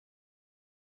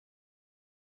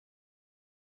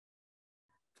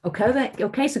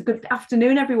Okay, so good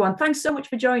afternoon, everyone. Thanks so much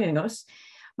for joining us.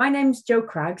 My name's Jo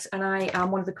Craggs, and I am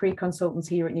one of the career consultants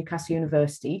here at Newcastle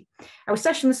University. Our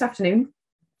session this afternoon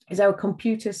is our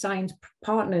Computer Science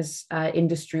Partners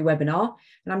Industry webinar,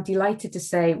 and I'm delighted to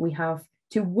say we have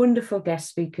two wonderful guest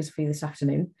speakers for you this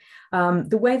afternoon.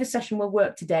 The way the session will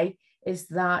work today is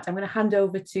that I'm going to hand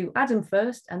over to Adam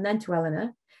first and then to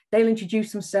Elena. They'll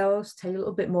introduce themselves, tell you a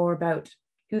little bit more about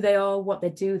who they are, what they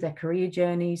do, their career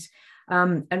journeys.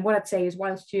 And what I'd say is,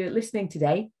 whilst you're listening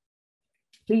today,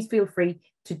 please feel free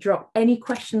to drop any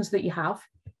questions that you have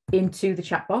into the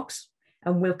chat box,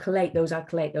 and we'll collate those. I'll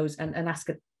collate those and ask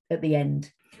at the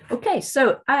end. Okay,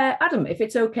 so Adam, if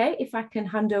it's okay, if I can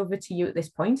hand over to you at this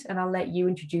point, and I'll let you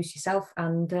introduce yourself,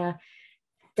 and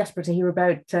desperate to hear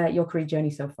about your career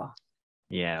journey so far.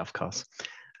 Yeah, of course.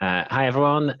 Hi,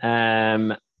 everyone.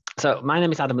 So my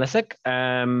name is Adam Lisik.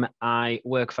 I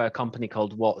work for a company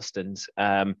called Waterstons.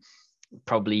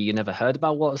 Probably you never heard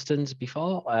about Waterstons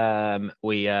before.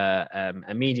 We are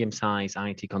a medium-sized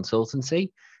IT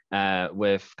consultancy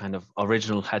with kind of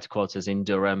original headquarters in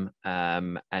Durham,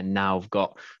 and now we've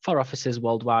got 4 offices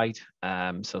worldwide.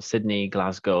 So Sydney,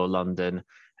 Glasgow, London,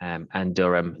 and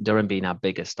Durham. Durham being our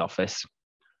biggest office,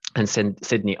 and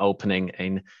Sydney opening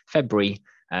in February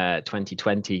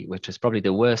 2020, which is probably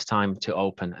the worst time to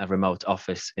open a remote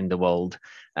office in the world,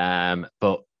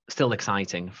 but still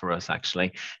exciting for us,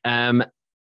 actually. I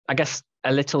guess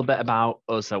a little bit about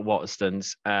us at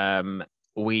Waterstons.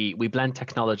 We blend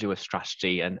technology with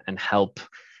strategy and help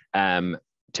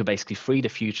to basically free the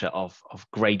future of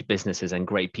great businesses and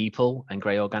great people and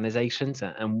great organizations.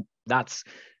 And that's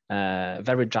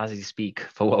very jazzy speak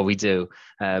for what we do.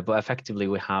 But effectively,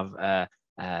 we have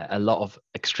a lot of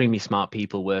extremely smart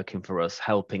people working for us,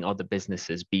 helping other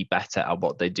businesses be better at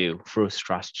what they do through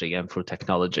strategy and through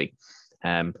technology.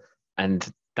 And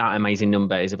that amazing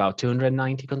number is about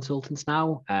 290 consultants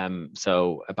now.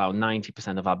 So about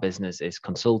 90% of our business is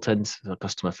consultants, so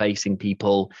customer-facing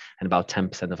people, and about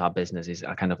 10% of our business is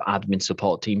a kind of admin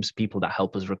support teams, people that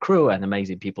help us recruit, and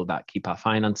amazing people that keep our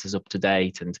finances up to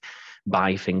date and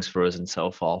buy things for us and so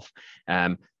forth.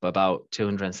 But about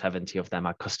 270 of them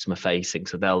are customer-facing,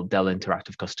 so they'll interact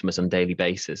with customers on a daily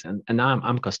basis, and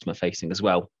I'm customer-facing as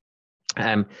well.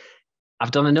 I've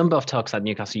done a number of talks at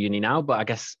Newcastle Uni now, but I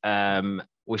guess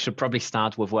we should probably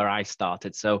start with where I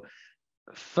started. So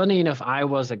funny enough, I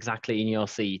was exactly in your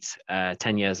seat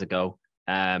 10 years ago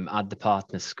at the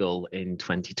Partners School in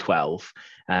 2012.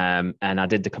 And I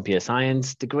did the computer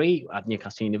science degree at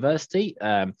Newcastle University.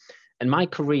 And my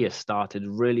career started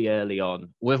really early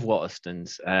on with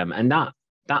Waterstons. And that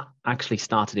actually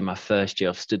started in my first year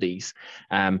of studies.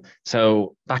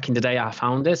 So back in the day, our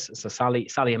founders, so Sally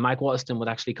and Mike Waterston, would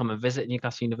actually come and visit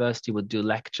Newcastle University, would do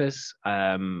lectures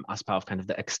as part of kind of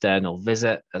the external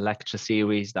visit, a lecture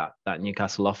series that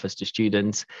Newcastle offers to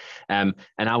students. And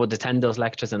I would attend those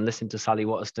lectures and listen to Sally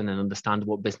Waterston and understand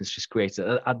what business she's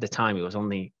created. At the time, it was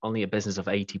only a business of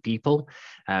 80 people.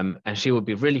 And she would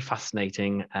be really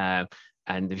fascinating.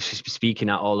 And she's speaking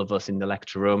at all of us in the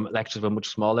lecture room. Lectures were much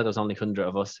smaller. There was only 100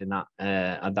 of us in that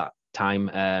at that time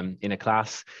in a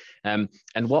class. And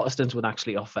Waterstones would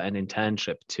actually offer an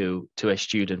internship to a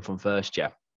student from first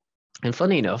year. And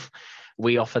funny enough,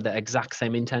 we offer the exact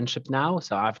same internship now.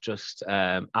 So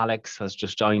Alex has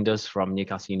just joined us from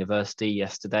Newcastle University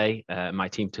yesterday. My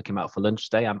team took him out for lunch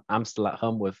today. I'm still at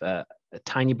home with a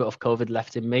tiny bit of COVID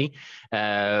left in me,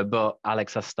 but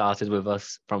Alex has started with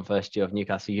us from first year of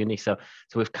Newcastle Uni. So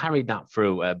we've carried that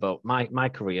through, but my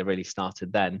career really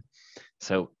started then.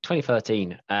 So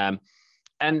 2013.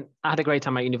 And I had a great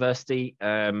time at university.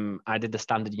 I did the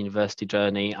standard university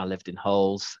journey. I lived in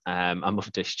halls. I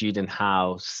moved to a student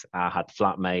house. I had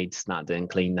flatmates that didn't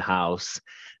clean the house.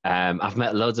 I've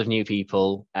met loads of new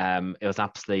people. It was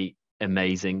absolutely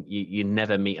amazing. You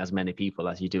never meet as many people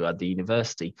as you do at the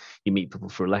university. You meet people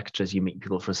through lectures. You meet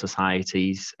people through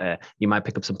societies. You might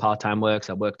pick up some part-time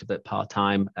works. I worked a bit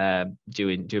part-time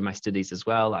during my studies as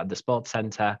well at the sports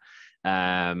centre.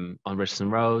 On Richardson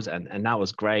Road, and that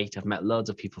was great. I've met loads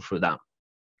of people through that.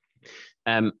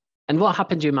 And what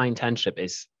happened during my internship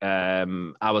is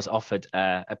I was offered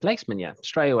a placement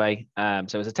straight away. So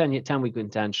it was a 10-week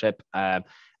internship.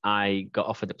 I got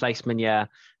offered a placement year.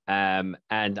 And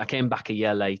I came back a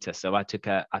year later, so I took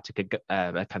a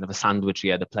kind of a sandwich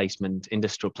year, the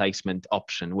industrial placement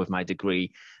option with my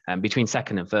degree. Between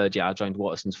second and third year, I joined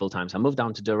Waterstons full time. So I moved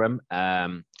down to Durham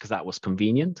because that was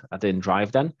convenient. I didn't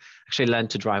drive then. Actually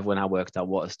learned to drive when I worked at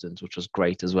Waterstons, which was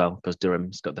great as well because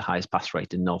Durham's got the highest pass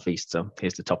rate in North East. So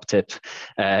here's the top tip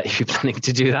if you're planning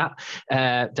to do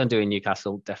that. Don't do it in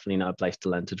Newcastle. Definitely not a place to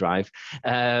learn to drive.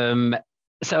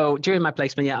 So during my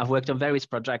placement, yeah, I've worked on various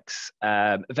projects,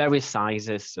 various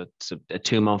sizes. So it's a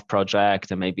 2-month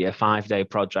project and maybe a 5-day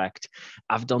project.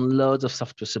 I've done loads of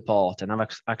software support, and I've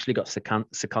actually got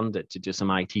seconded to do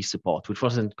some IT support, which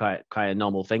wasn't quite a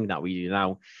normal thing that we do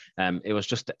now. It was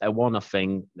just a one-off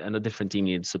thing, and a different team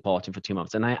needed supporting for 2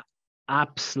 months, and I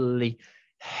absolutely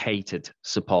hated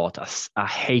support. I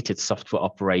hated software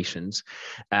operations.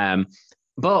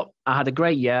 But I had a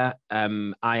great year.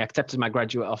 I accepted my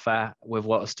graduate offer with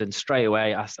Waterstons straight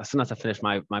away. As soon as I finished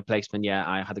my placement year,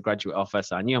 I had a graduate offer.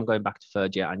 So I knew I'm going back to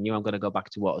third year. I knew I'm going to go back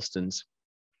to Waterstons.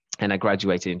 And I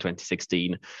graduated in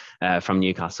 2016 from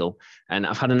Newcastle. And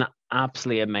I've had an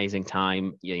absolutely amazing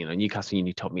time. Newcastle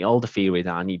Uni taught me all the theory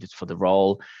that I needed for the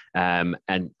role. And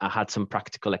I had some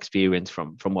practical experience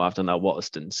from what I've done at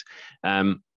Waterstons.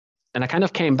 And I kind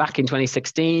of came back in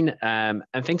 2016 and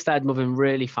things started moving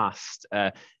really fast,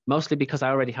 mostly because I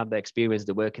already had the experience,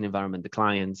 the working environment, the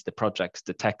clients, the projects,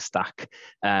 the tech stack.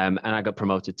 And I got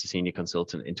promoted to senior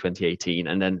consultant in 2018.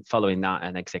 And then following that,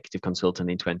 an executive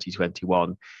consultant in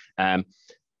 2021.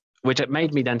 Which it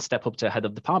made me then step up to head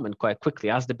of department quite quickly.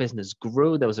 As the business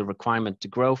grew, there was a requirement to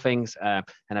grow things, and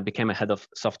I became a head of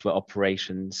software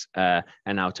operations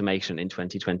and automation in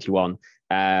 2021.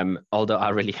 Although I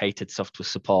really hated software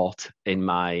support in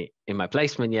my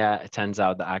placement year, it turns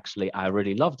out that actually I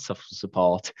really loved software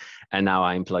support, and now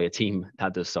I employ a team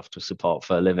that does software support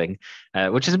for a living,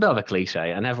 which is a bit of a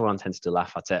cliche, and everyone tends to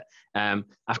laugh at it.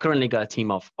 I've currently got a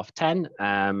team of 10.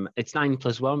 It's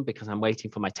 9+1 because I'm waiting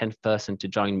for my 10th person to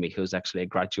join me, who's actually a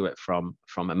graduate from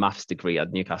a maths degree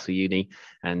at Newcastle Uni,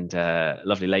 and a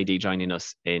lovely lady joining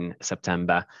us in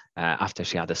September after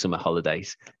she had the summer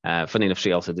holidays. Funny enough,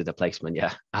 she also did a placement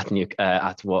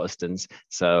at Waterstons,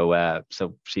 so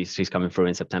she's coming through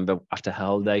in September after her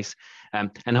holidays,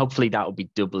 and hopefully that will be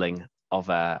doubling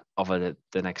over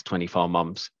the next 24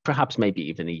 months, perhaps maybe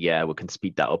even a year. We can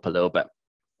speed that up a little bit.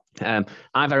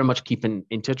 I very much keep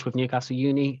in touch with Newcastle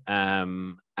Uni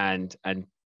and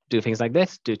do things like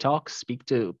this, do talks, speak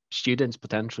to students,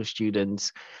 potential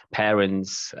students,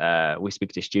 parents. We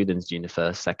speak to students during the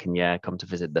first, second year, come to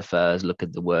visit the fairs, look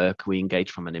at the work. We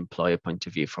engage from an employer point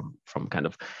of view, from kind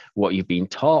of what you've been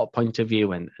taught point of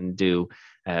view, and do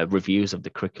reviews of the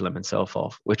curriculum and so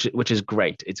forth, which is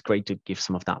great. It's great to give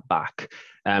some of that back.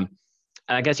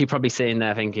 And I guess you're probably sitting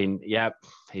there thinking, yeah,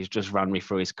 he's just run me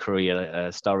through his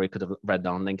career story, could have read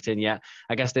on LinkedIn. Yeah,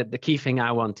 I guess the key thing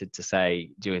I wanted to say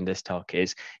during this talk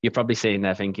is you're probably sitting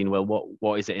there thinking, well,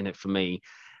 what is it in it for me?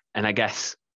 And I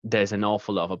guess there's an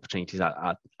awful lot of opportunities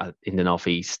in the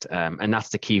Northeast. And that's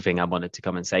the key thing I wanted to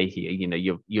come and say here.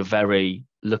 You're very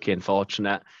lucky and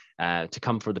fortunate to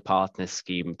come through the partner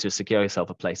scheme to secure yourself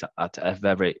a place at a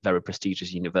very, very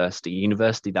prestigious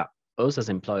university that us as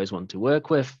employers want to work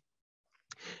with.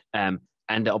 And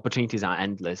the opportunities are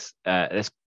endless. There's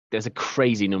a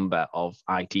crazy number of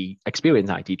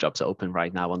experienced IT jobs open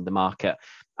right now on the market.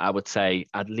 I would say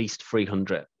at least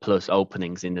 300 plus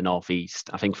openings in the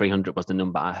Northeast. I think 300 was the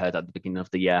number I heard at the beginning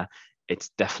of the year. It's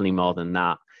definitely more than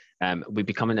that. We're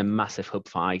becoming a massive hub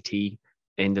for IT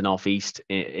in the Northeast,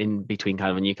 in between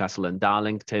kind of Newcastle and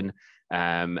Darlington.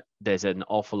 There's an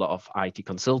awful lot of IT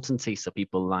consultancy. So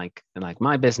people like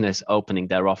my business opening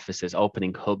their offices,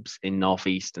 opening hubs in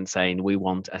Northeast and saying, we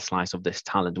want a slice of this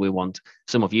talent. We want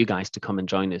some of you guys to come and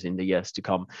join us in the years to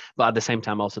come. But at the same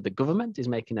time, also the government is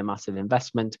making a massive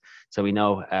investment. So we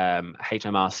know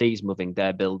HMRC is moving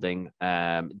their building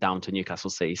down to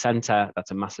Newcastle City Centre.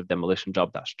 That's a massive demolition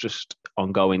job that's just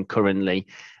ongoing currently.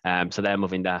 So they're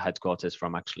moving their headquarters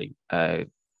from actually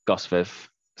Gosforth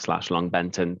 / Long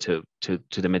Benton to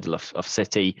the middle of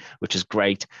city, which is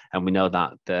great. And we know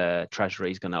that the Treasury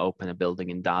is going to open a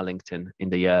building in Darlington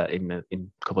in a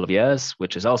couple of years,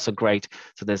 which is also great.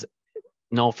 So there's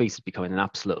Northeast is becoming an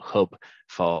absolute hub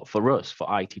for us,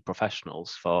 for IT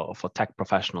professionals, for tech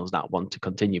professionals that want to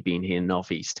continue being here in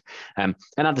Northeast. And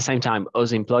at the same time,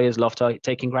 us employers love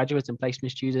taking graduates and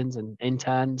placement students and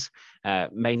interns,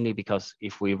 mainly because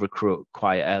if we recruit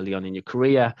quite early on in your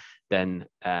career, then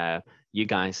you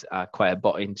guys are quite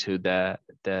bought into the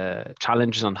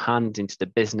challenges on hand, into the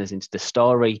business, into the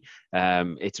story.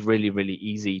 It's really, really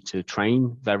easy to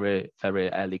train very, very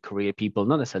early career people,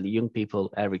 not necessarily young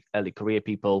people, early career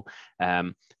people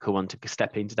who want to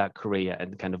step into that career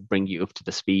and kind of bring you up to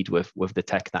the speed with the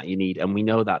tech that you need. And we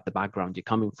know that the background you're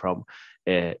coming from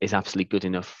is absolutely good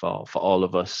enough for all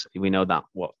of us. We know that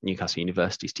what Newcastle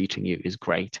University is teaching you is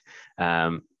great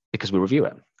because we review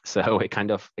it. So it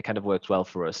kind of works well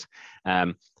for us.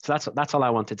 So that's all I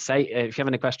wanted to say. If you have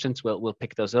any questions, we'll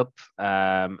pick those up.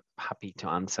 Happy to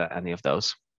answer any of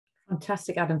those.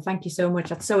 Fantastic, Adam. Thank you so much.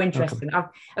 That's so interesting. I've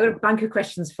got a bank of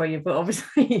questions for you, but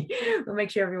obviously we'll make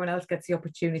sure everyone else gets the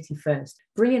opportunity first.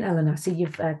 Brilliant, Elena. So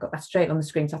you've got that straight on the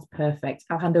screen. So that's perfect.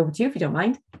 I'll hand over to you if you don't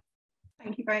mind.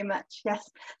 Thank you very much. Yes.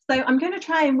 So I'm going to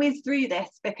try and whiz through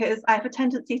this because I have a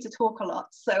tendency to talk a lot.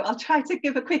 So I'll try to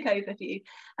give a quick overview.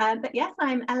 But yes,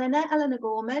 I'm Elena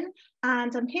Gorman,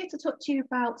 and I'm here to talk to you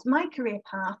about my career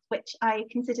path, which I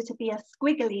consider to be a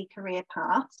squiggly career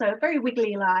path. So a very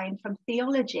wiggly line from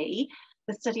theology,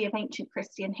 the study of ancient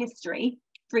Christian history,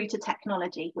 through to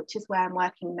technology, which is where I'm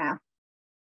working now.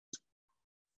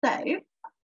 So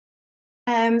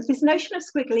this notion of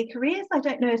squiggly careers, I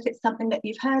don't know if it's something that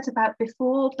you've heard about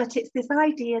before, but it's this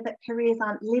idea that careers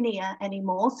aren't linear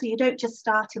anymore. So you don't just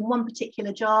start in one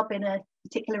particular job in a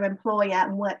particular employer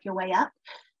and work your way up,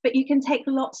 but you can take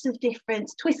lots of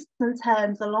different twists and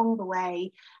turns along the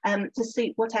way to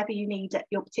suit whatever you need at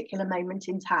your particular moment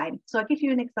in time. So I'll give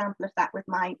you an example of that with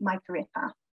my career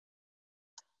path.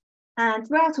 And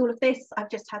throughout all of this, I've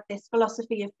just had this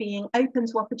philosophy of being open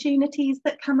to opportunities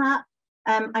that come up.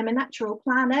 I'm a natural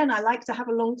planner and I like to have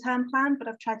a long-term plan, but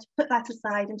I've tried to put that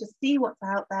aside and just see what's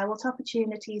out there, what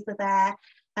opportunities are there,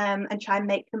 and try and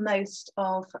make the most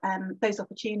of those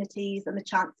opportunities and the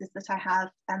chances that I have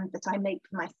and that I make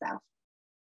for myself.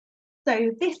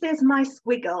 So this is my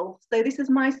squiggle. So this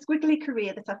is my squiggly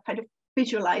career that I've kind of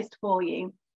visualized for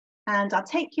you. And I'll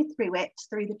take you through it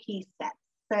through the key steps.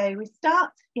 So we start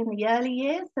in the early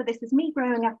years. So this is me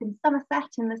growing up in Somerset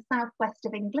in the southwest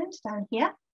of England down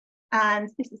here. And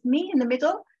this is me in the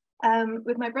middle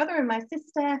with my brother and my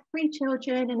sister, 3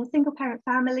 children in a single parent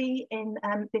family in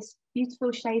this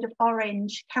beautiful shade of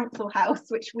orange council house,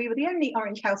 which we were the only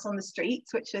orange house on the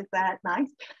streets, which is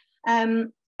nice.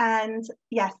 And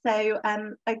yeah, so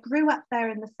I grew up there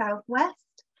in the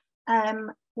southwest,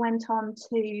 went on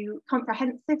to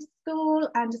comprehensive school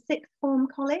and a sixth form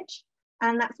college.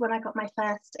 And that's when I got my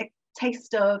first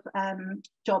taste of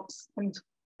jobs and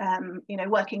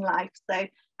working life. So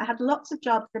I had lots of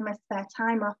jobs in my spare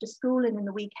time after school and in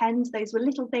the weekends. Those were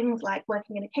little things like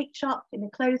working in a cake shop, in a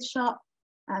clothes shop,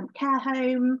 care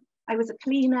home. I was a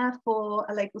cleaner for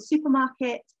a local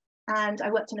supermarket, and I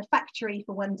worked in a factory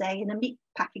for one day, in a meat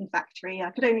packing factory.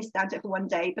 I could only stand it for one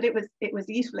day, but it was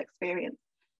a useful experience.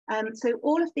 So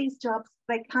all of these jobs,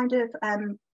 they kind of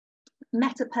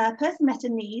met a purpose, met a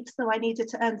need. So I needed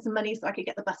to earn some money so I could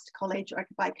get the bus to college, or I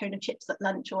could buy a cone of chips at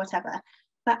lunch or whatever.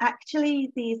 But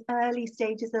actually these early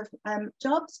stages of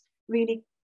jobs really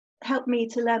helped me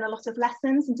to learn a lot of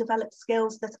lessons and develop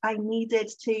skills that I needed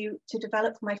to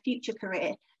develop for my future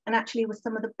career, and actually was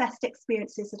some of the best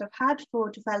experiences that I've had for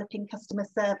developing customer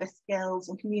service skills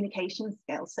and communication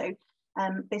skills. So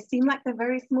they seem like they're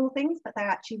very small things, but they're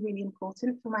actually really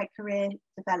important for my career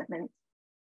development.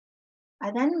 I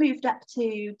then moved up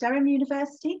to Durham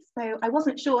University. So I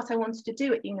wasn't sure what I wanted to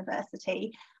do at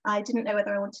university. I didn't know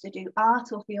whether I wanted to do art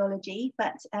or theology,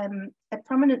 but a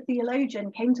prominent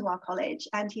theologian came to our college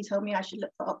and he told me I should look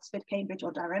for Oxford, Cambridge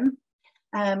or Durham.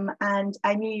 And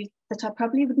I knew that I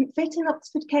probably wouldn't fit in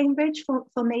Oxford, Cambridge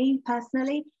for me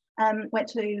personally. Went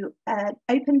to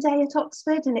open day at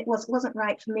Oxford and it wasn't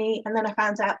right for me. And then I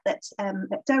found out that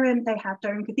at Durham, they have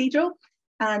Durham Cathedral,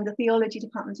 and the theology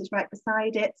department is right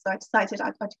beside it. So I decided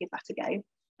I'd give that a go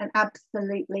and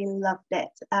absolutely loved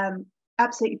it.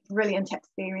 Absolutely brilliant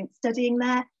experience studying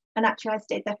there. And actually I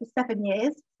stayed there for 7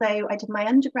 years. So I did my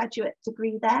undergraduate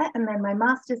degree there and then my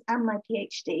master's and my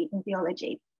PhD in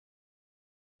theology.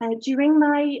 During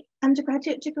my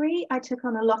undergraduate degree, I took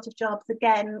on a lot of jobs,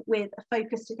 again, with a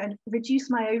focus to kind of reduce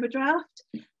my overdraft,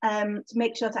 to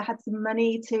make sure that I had some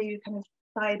money to kind of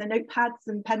buy the notepads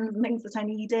and pens and things that I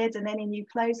needed and any new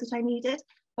clothes that I needed,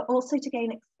 but also to gain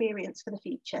experience for the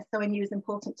future. So I knew it was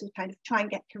important to kind of try and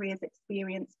get careers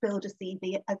experience, build a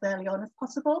CV as early on as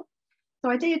possible.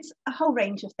 So I did a whole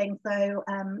range of things. So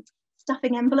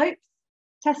stuffing envelopes,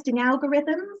 testing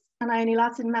algorithms, and I only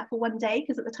lasted in that for 1 day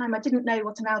because at the time I didn't know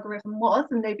what an algorithm was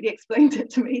and nobody explained it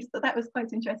to me. So that was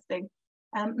quite interesting.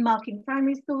 Marking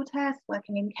primary school tests,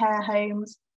 working in care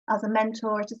homes, as a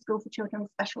mentor at a school for children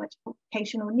with special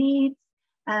educational needs.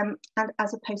 And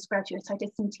as a postgraduate, I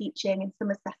did some teaching and some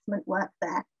assessment work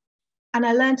there. And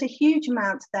I learned a huge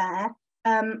amount there,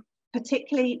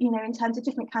 particularly, in terms of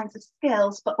different kinds of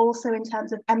skills, but also in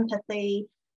terms of empathy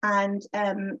and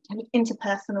kind of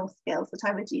interpersonal skills that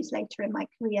I would use later in my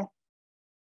career.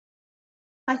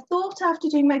 I thought after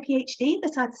doing my PhD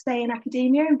that I'd stay in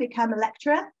academia and become a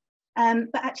lecturer,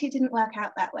 but actually it didn't work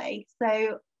out that way.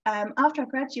 So after I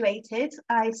graduated,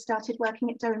 I started working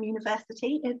at Durham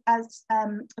University as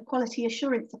a quality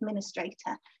assurance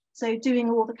administrator. So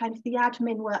doing all the kind of the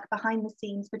admin work behind the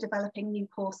scenes for developing new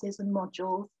courses and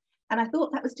modules, And I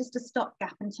thought that was just a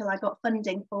stopgap until I got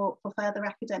funding for further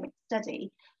academic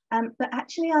study. But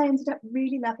actually I ended up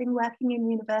really loving working in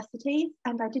universities,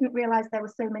 and I didn't realise there were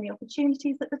so many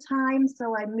opportunities at the time.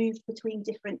 So I moved between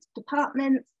different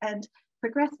departments and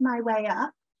progressed my way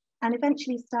up, and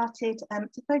eventually started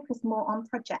to focus more on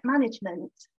project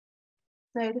management.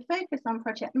 So the focus on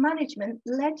project management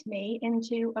led me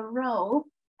into a role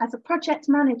as a project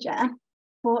manager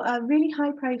for a really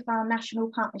high profile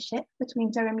national partnership between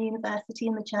Durham University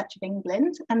and the Church of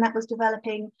England. And that was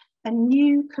developing a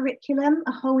new curriculum,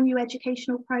 a whole new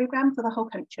educational programme for the whole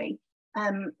country,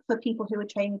 for people who were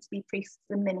training to be priests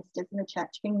and ministers in the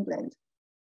Church of England.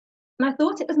 And I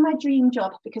thought it was my dream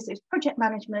job because it was project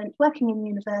management, working in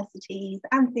universities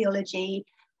and theology.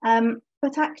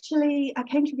 But actually, I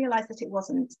came to realise that it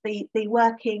wasn't. The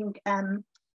working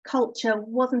culture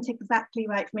wasn't exactly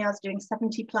right for me. I was doing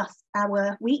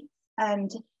 70-plus-hour weeks,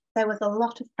 and there was a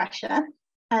lot of pressure.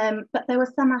 But there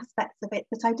were some aspects of it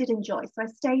that I did enjoy, so I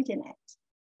stayed in it.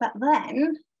 But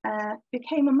then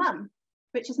became a mum,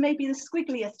 which is maybe the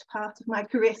squiggliest part of my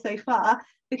career so far,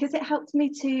 because it helped me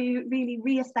to really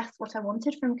reassess what I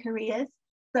wanted from careers.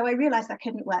 So I realised I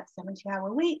couldn't work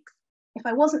 70-hour weeks. If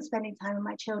I wasn't spending time with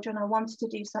my children, I wanted to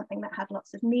do something that had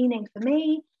lots of meaning for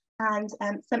me, and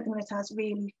something that I was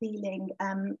really feeling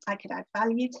I could add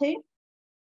value to.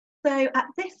 So at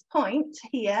this point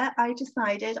here, I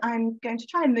decided I'm going to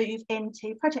try and move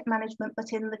into project management,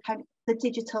 but in the kind of the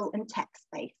digital and tech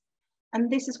space. And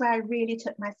this is where I really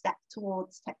took my step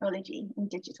towards technology and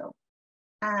digital.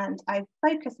 And I've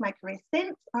focused my career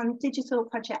since on digital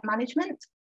project management.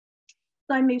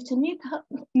 So I moved to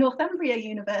Northumbria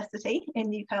University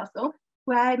in Newcastle,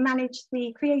 where I managed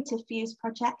the Creative Fuse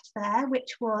project there,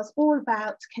 which was all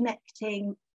about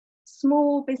connecting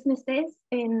small businesses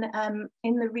in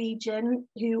the region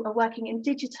who are working in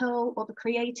digital or the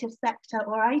creative sector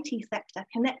or IT sector,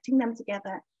 connecting them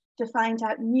together to find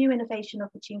out new innovation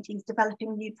opportunities,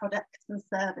 developing new products and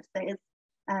services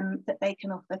that they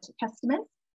can offer to customers.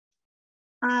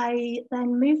 I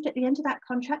then moved at the end of that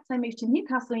contract, I moved to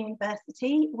Newcastle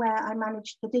University, where I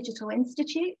managed the Digital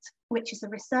Institute, which is a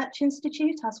research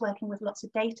institute. I was working with lots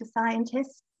of data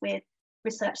scientists, with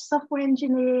research software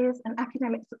engineers and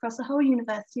academics across the whole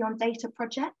university on data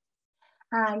projects,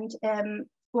 and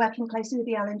working closely with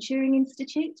the Alan Turing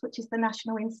Institute, which is the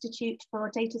National Institute for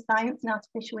Data Science and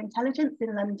Artificial Intelligence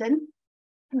in London.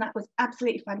 And that was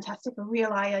absolutely fantastic, a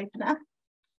real eye-opener.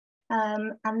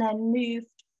 And then moved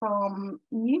from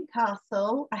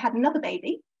Newcastle. I had another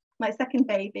baby, my second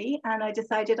baby, and I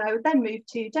decided I would then move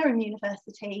to Durham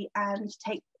University and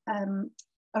take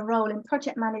a role in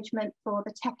project management for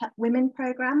the Tech Up Women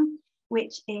programme,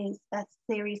 which is a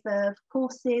series of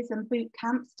courses and boot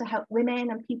camps to help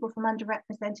women and people from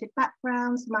underrepresented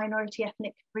backgrounds, minority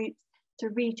ethnic groups, to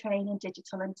retrain in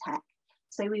digital and tech.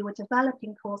 So we were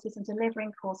developing courses and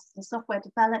delivering courses in software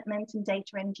development and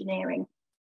data engineering.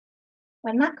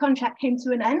 When that contract came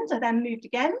to an end, I then moved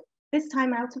again, this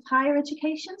time out of higher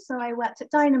education. So I worked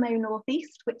at Dynamo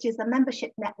Northeast, which is a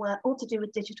membership network all to do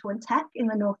with digital and tech in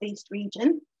the Northeast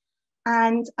region.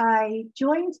 And I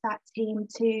joined that team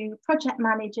to project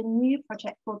manage a new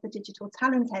project called the Digital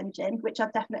Talent Engine, which I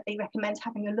definitely recommend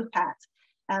having a look at.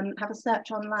 Have a search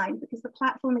online, because the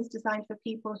platform is designed for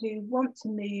people who want to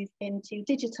move into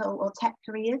digital or tech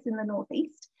careers in the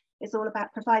Northeast. It's all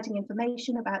about providing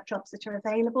information about jobs that are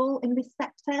available in this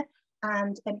sector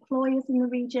and employers in the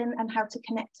region, and how to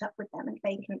connect up with them and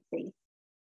vacancies.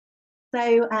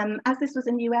 So as this was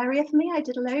a new area for me, I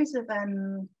did loads of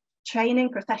training,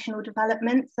 professional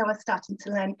development. So I started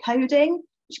to learn coding,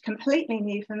 which is completely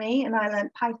new for me. And I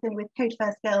learned Python with Code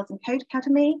First Girls and Code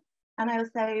Academy. And I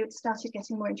also started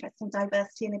getting more interested in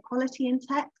diversity and equality in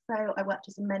tech. So I worked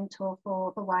as a mentor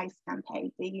for the WISE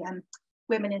campaign, the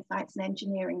Women in Science and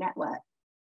Engineering Network.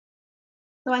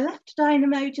 So I left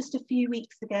Dynamo just a few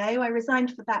weeks ago. I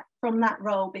resigned from that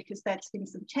role because there'd been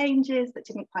some changes that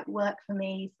didn't quite work for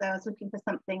me. So I was looking for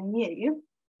something new.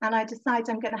 And I decided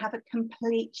I'm going to have a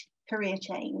complete career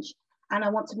change. And I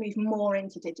want to move more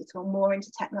into digital, more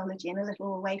into technology, and a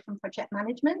little away from project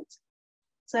management.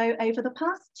 So over the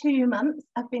past 2 months,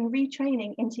 I've been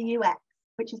retraining into UX,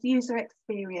 which is user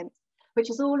experience,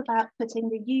 which is all about putting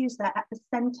the user at the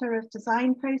center of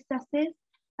design processes,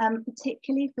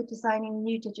 particularly for designing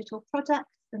new digital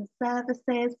products and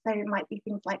services. So it might be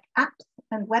things like apps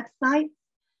and websites.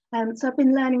 So I've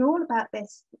been learning all about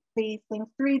these things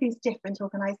through these different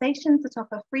organisations that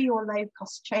offer free or low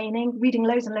cost training, reading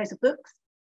loads and loads of books.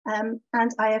 And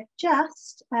I have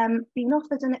just been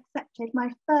offered and accepted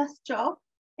my first job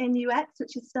in UX,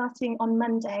 which is starting on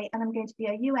Monday, and I'm going to be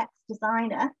a UX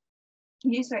designer.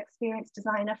 user experience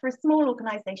designer for a small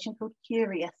organisation called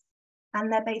Qrious.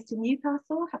 And they're based in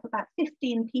Newcastle, have about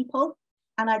 15 people.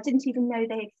 And I didn't even know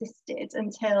they existed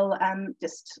until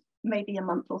just maybe a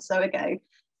month or so ago.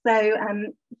 So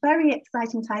very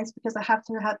exciting times, because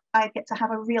I get to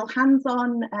have a real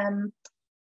hands-on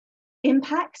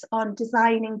impact on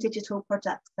designing digital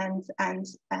products and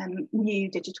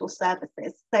new digital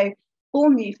services. So all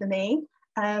new for me.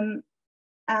 And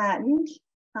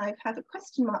I have a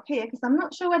question mark here because I'm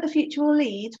not sure where the future will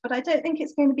lead, but I don't think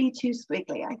it's going to be too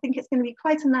squiggly. I think it's going to be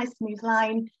quite a nice smooth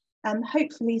line,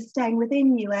 hopefully staying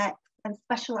within UX and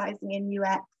specialising in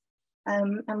UX,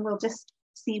 and we'll just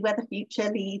see where the future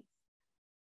leads.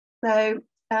 So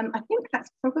I think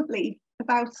that's probably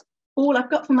about all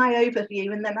I've got for my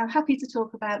overview, and then I'm happy to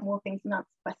talk about more things and answer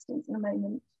questions in a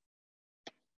moment.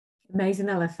 Amazing,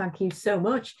 Ella, thank you so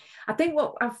much. I think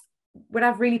what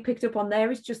I've really picked up on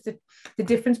there is just the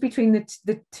difference between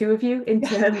the two of you in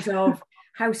terms of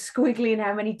how squiggly and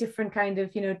how many different kind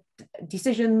of, you know,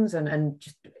 decisions and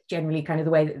just generally kind of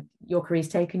the way that your career's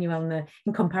taken you on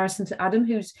in comparison to Adam,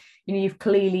 who's, you know, you've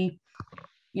clearly,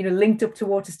 you know, linked up to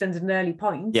Waterstons at an early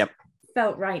point,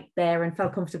 felt right there and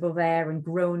felt comfortable there and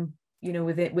grown, you know,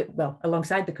 well,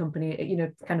 alongside the company, you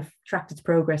know, kind of tracked its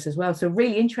progress as well. So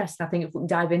really interesting, I think, if we can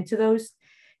dive into those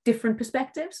different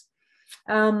perspectives.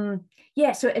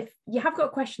 So if you have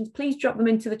got questions, please drop them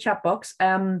into the chat box.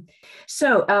 It's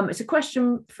a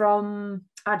question from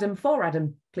Adam for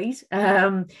Adam, please.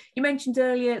 You mentioned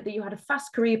earlier that you had a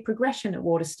fast career progression at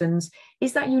Waterstons.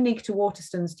 Is that unique to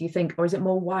Waterstons, do you think, or is it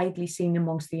more widely seen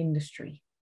amongst the industry?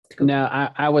 No,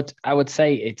 I would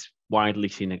say it's widely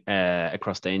seen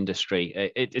across the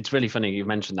industry. It's really funny you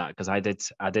mentioned that, because I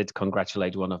did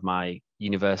congratulate one of my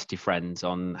university friends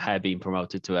on her being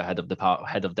promoted to a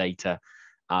head of data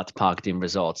at Parkdean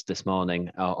Resorts this morning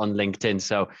on LinkedIn.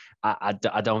 So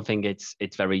I don't think it's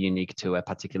very unique to a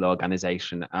particular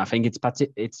organization. I think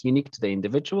it's unique to the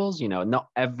individuals. You know, not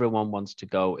everyone wants to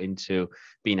go into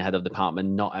being a head of department.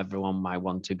 Not everyone might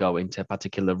want to go into a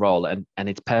particular role, and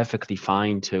it's perfectly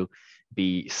fine to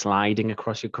be sliding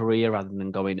across your career rather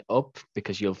than going up,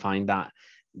 because you'll find that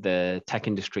the tech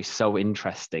industry is so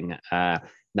interesting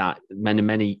that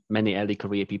many early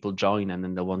career people join, and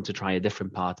then they want to try a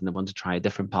different part and they want to try a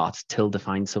different part till they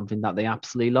find something that they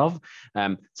absolutely love.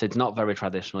 So it's not very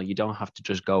traditional. You don't have to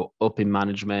just go up in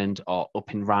management or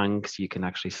up in ranks. You can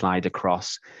actually slide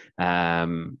across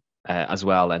as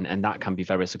well, and that can be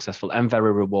very successful and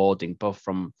very rewarding, both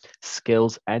from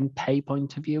skills and pay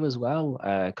point of view as well,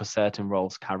 because certain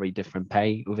roles carry different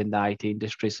pay within the IT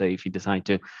industry. So if you decide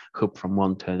to hoop from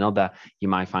one to another, you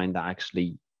might find that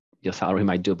actually your salary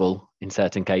might double in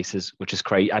certain cases, which is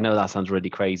crazy. I know that sounds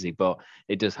really crazy, but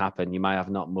it does happen. You might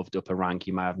have not moved up a rank,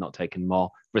 you might have not taken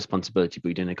more responsibility, but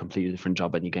you're doing a completely different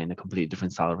job and you're getting a completely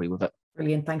different salary with it.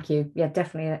 Brilliant, thank you. Yeah,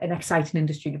 definitely an exciting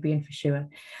industry to be in for sure.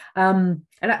 And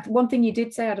one thing you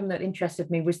did say, Adam, that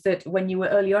interested me was that when you were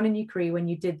early on in your career, when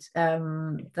you did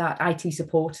that IT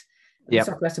support,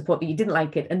 software support, that you didn't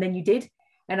like it, and then you did.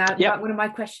 And one of my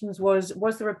questions was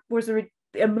there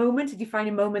a moment, did you find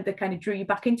a moment that kind of drew you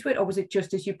back into it, or was it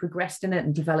just as you progressed in it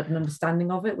and developed an understanding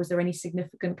of it? Was there any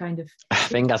significant kind of... I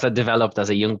think as I developed as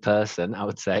a young person, I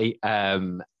would say,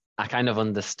 I kind of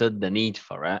understood the need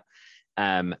for it.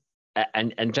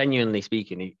 And genuinely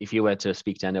speaking, if you were to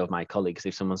speak to any of my colleagues,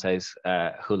 if someone says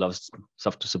who loves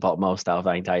software support most out of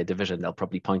our entire division, they'll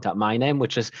probably point at my name,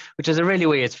 which is a really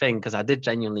weird thing, because I did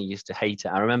genuinely used to hate it.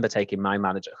 I remember taking my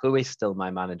manager, who is still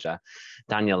my manager,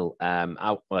 Daniel,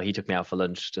 he took me out for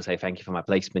lunch to say thank you for my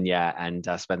placement year, and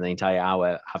I spent the entire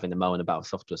hour having a moan about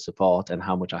software support and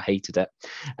how much I hated it.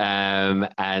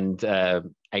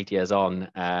 8 years on,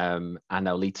 and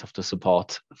now lead software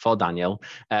support for Daniel,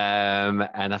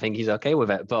 and I think he's okay with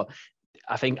it. But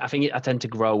I think I tend to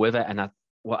grow with it, and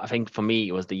I think for me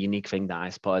it was the unique thing that I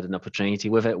spotted an opportunity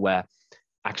with it, where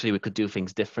actually we could do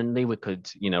things differently. We could,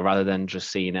 you know, rather than just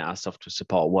seeing it as software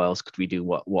support, what else could we do?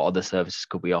 What other services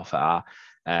could we offer our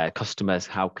customers?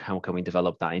 How can we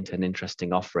develop that into an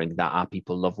interesting offering that our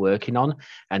people love working on?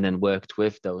 And then worked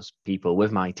with those people,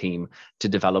 with my team, to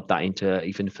develop that into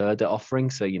even further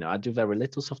offerings. So, you know, I do very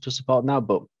little software support now,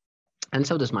 and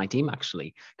so does my team,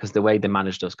 actually, because the way they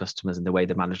manage those customers and the way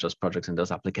they manage those projects and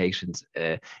those applications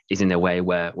is in a way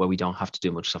where we don't have to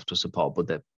do much software support, but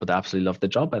they absolutely love the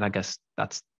job. And I guess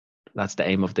that's the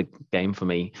aim of the game for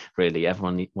me, really.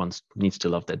 Everyone needs to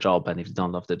love their job, and if they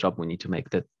don't love their job, we need to make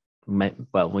the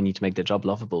job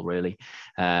lovable, really,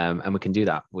 and we can do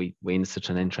that. We're in such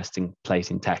an interesting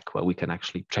place in tech where we can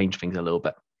actually change things a little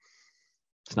bit.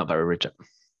 It's not very rigid.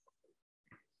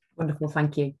 Wonderful,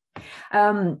 thank you.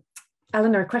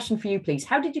 Eleanor, a question for you, please.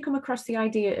 How did you come across the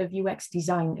idea of UX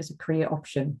design as a career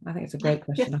option? I think it's a great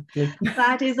question, actually.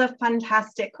 That is a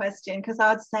fantastic question, because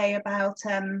I'd say about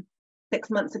 6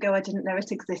 months ago, I didn't know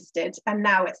it existed. And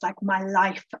now it's like my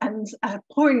life and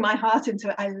pouring my heart into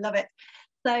it. I love it.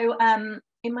 So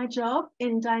in my job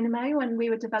in Dynamo, when we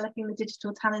were developing the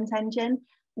digital talent engine,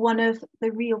 one of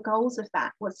the real goals of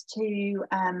that was to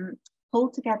pull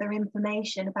together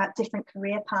information about different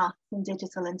career paths in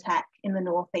digital and tech in the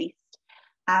Northeast.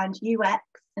 And UX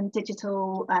and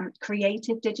digital,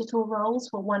 creative digital roles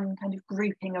were one kind of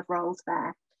grouping of roles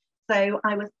there. So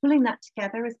I was pulling that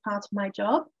together as part of my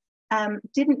job.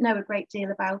 Didn't know a great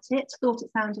deal about it, thought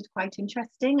it sounded quite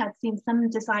interesting. I'd seen some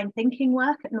design thinking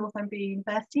work at Northumbria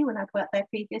University when I'd worked there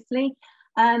previously.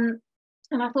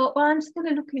 And I thought, well, I'm just going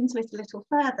to look into it a little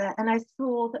further. And I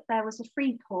saw that there was a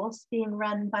free course being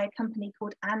run by a company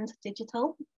called And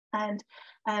Digital. And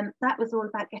that was all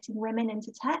about getting women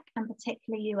into tech and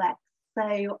particularly UX.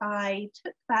 So I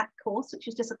took that course, which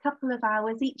was just a couple of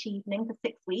hours each evening for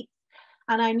 6 weeks.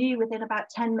 And I knew within about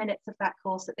 10 minutes of that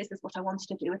course that this is what I wanted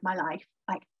to do with my life.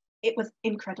 Like, it was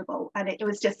incredible. And it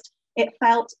was just, it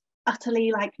felt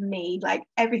utterly like me, like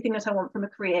everything that I want from a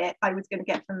career, I was going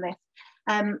to get from this.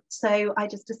 So I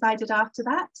just decided after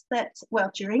that,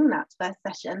 well, during that first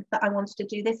session, that I wanted to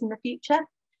do this in the future.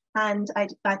 And I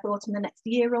thought in the next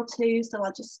year or two, so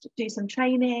I'll just do some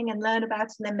training and learn about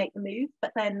it and then make the move.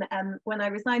 But then when I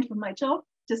resigned from my job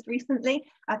just recently,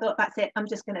 I thought, that's it, I'm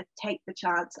just going to take the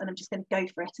chance and I'm just going to go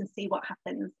for it and see what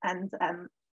happens. And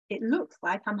it looks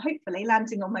like I'm hopefully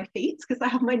landing on my feet because I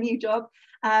have my new job,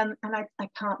 and I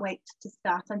can't wait to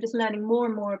start. I'm just learning more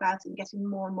and more about it and getting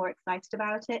more and more excited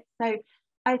about it. So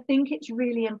I think it's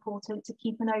really important to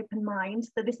keep an open mind.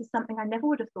 So this is something I never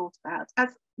would have thought about. As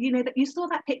you know, that you saw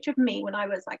that picture of me when I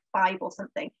was like 5 or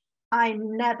something. I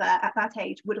never at that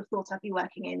age would have thought I'd be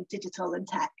working in digital and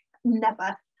tech.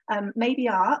 Never. Maybe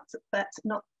art, but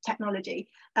not technology.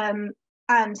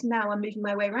 And now I'm moving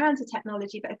my way around to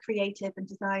technology, but a creative and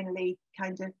designerly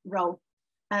kind of role.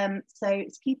 So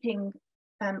it's keeping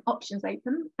options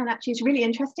open. And actually it's really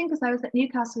interesting because I was at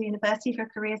Newcastle University for a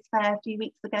careers fair a few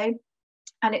weeks ago.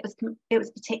 And it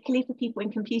was particularly for people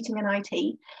in computing and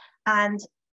IT. And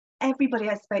everybody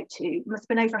I spoke to, must have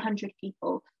been over 100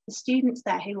 people, the students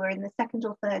there who were in the 2nd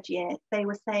or 3rd year, they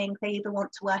were saying they either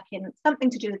want to work in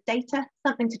something to do with data,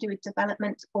 something to do with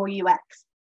development, or UX.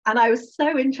 And I was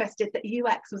so interested that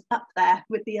UX was up there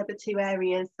with the other 2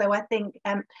 areas. So I think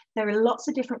there are lots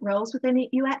of different roles within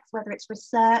UX, whether it's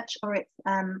research or it's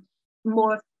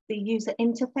more of the user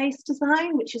interface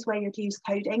design, which is where you'd use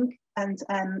coding, and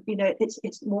you know,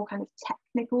 it's more kind of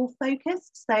technical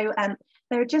focused. So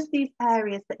there are just these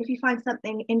areas that if you find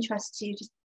something interests you,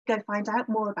 just go find out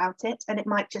more about it, and it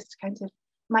might just kind of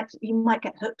you might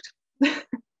get hooked.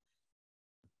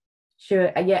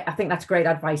 Sure. Yeah, I think that's great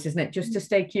advice, isn't it? Just to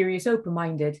stay curious,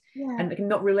 open-minded, and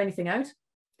not rule anything out.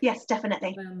 Yes,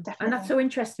 definitely. Definitely. And that's so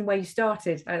interesting where you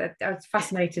started. I was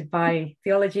fascinated by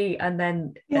theology, and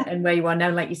then and where you are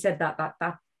now. Like you said,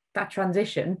 that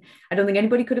transition, I don't think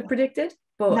anybody could have predicted.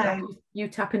 But no. You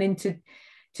tapping into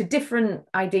different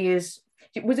ideas.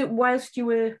 Was it whilst you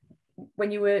were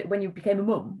when you became a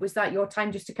mum? Was that your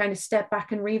time just to kind of step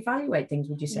back and reevaluate things?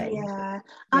 Would you say? Yeah.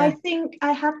 I think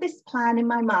I had this plan in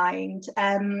my mind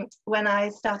when I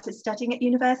started studying at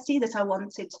university that I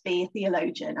wanted to be a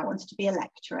theologian. I wanted to be a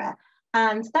lecturer,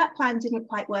 and that plan didn't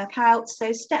quite work out.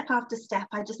 So step after step,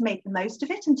 I just made the most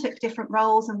of it and took different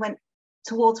roles and went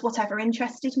towards whatever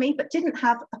interested me, but didn't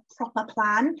have a proper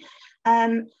plan.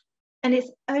 And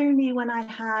it's only when I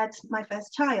had my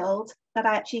first child that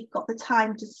I actually got the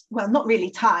time to, well, not really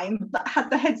time, but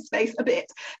had the headspace a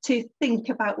bit to think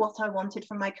about what I wanted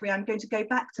from my career. I'm going to go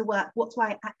back to work. What do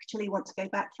I actually want to go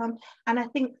back from? And I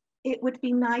think it would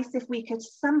be nice if we could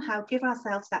somehow give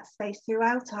ourselves that space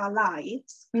throughout our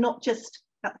lives, not just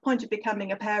at the point of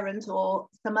becoming a parent or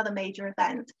some other major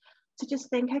event, to just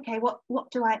think, okay,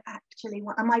 what do I actually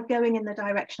want? Am I going in the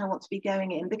direction I want to be going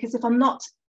in? Because if I'm not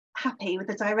happy with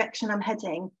the direction I'm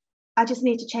heading, I just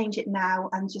need to change it now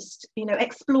and just, you know,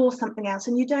 explore something else.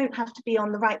 And you don't have to be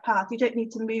on the right path. You don't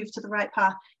need to move to the right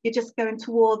path. You're just going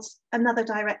towards another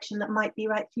direction that might be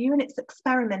right for you. And it's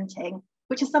experimenting,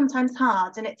 which is sometimes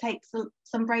hard, and it takes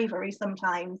some bravery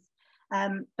sometimes.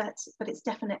 But it's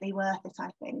definitely worth it, I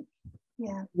think.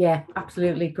 Yeah,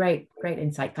 absolutely. Great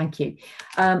insight. Thank you.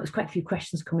 There's quite a few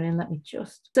questions coming in. Let me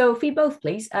so for you both,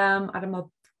 please. Adam,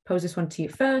 I'll pose this one to you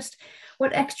first.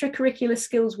 What extracurricular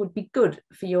skills would be good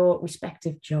for your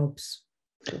respective jobs?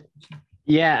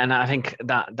 Yeah, and I think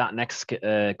that next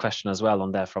question as well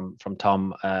on there from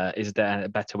Tom, is there a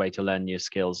better way to learn new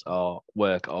skills or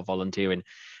work or volunteering?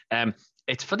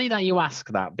 It's funny that you ask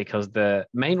that, because the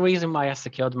main reason why I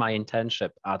secured my internship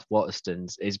at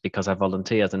Waterstons is because I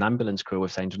volunteer as an ambulance crew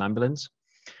with St. John Ambulance.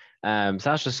 So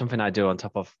that's just something I do on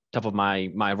top of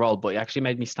my role, but it actually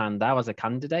made me stand out as a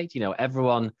candidate. You know,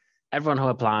 everyone who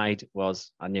applied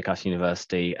was at Newcastle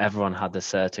University. Everyone had a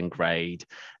certain grade.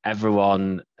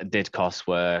 Everyone did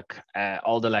coursework.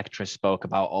 All the lecturers spoke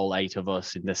about all 8 of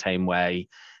us in the same way.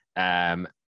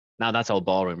 Now that's all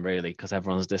boring, really, because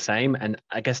everyone's the same. And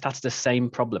I guess that's the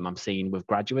same problem I'm seeing with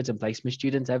graduates and placement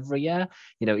students every year.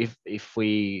 You know, if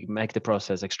we make the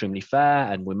process extremely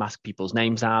fair and we mask people's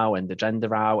names out and the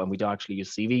gender out, and we don't actually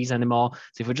use CVs anymore.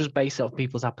 So if we just base it off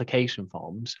people's application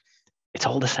forms, it's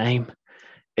all the same.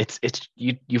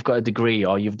 You've got a degree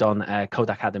or you've done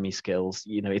Code Academy skills,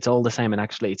 you know, it's all the same. And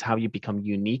actually it's how you become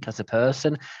unique as a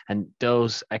person, and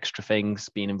those extra things,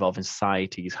 being involved in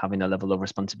societies, having a level of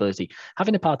responsibility,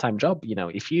 having a part-time job. You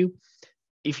know, if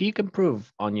you can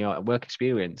prove on your work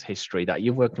experience history that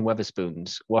you've worked in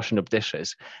Wetherspoons washing up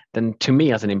dishes, then to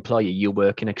me as an employer, you're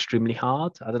working extremely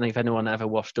hard. I don't know if anyone ever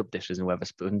washed up dishes in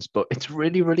Wetherspoons, but it's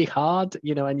really, really hard,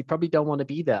 you know, and you probably don't want to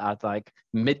be there at like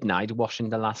midnight washing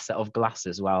the last set of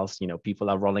glasses whilst, you know, people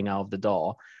are rolling out of the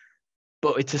door.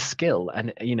 But it's a skill,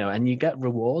 and you know, and you get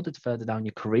rewarded further down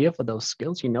your career for those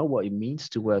skills. You know what it means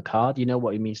to work hard. You know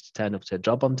what it means to turn up to a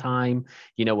job on time.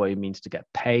 You know what it means to get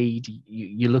paid.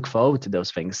 You look forward to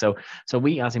those things. So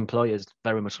we as employers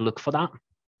very much look for that.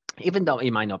 Even though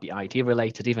it might not be IT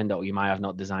related, even though you might have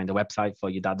not designed a website for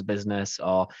your dad's business,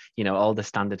 or, you know, all the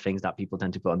standard things that people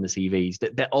tend to put on the CVs,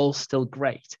 they're all still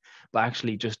great. But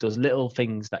actually just those little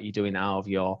things that you're doing out of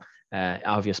your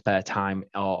spare time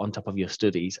or on top of your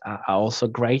studies are also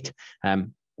great.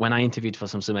 When I interviewed for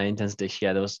some summer interns this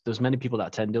year, there was many people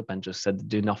that turned up and just said they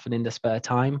do nothing in their spare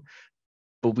time.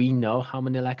 But we know how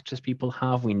many lectures people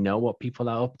have. We know what people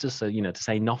are up to. So, you know, to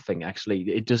say nothing, actually,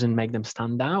 it doesn't make them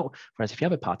stand out. Whereas if you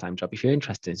have a part-time job, if you're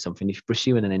interested in something, if you're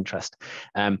pursuing an interest,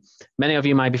 many of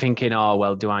you might be thinking, oh,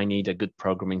 well, do I need a good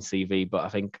programming CV? But I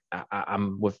think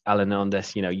I'm with Elena on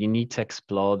this. You know, you need to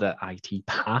explore the IT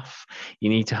path. You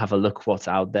need to have a look what's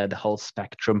out there, the whole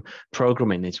spectrum.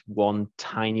 Programming is one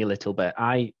tiny little bit.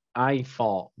 I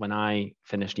thought when I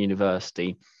finished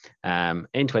university in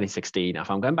 2016, if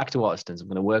I'm going back to Waterstons, I'm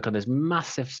going to work on this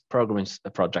massive programming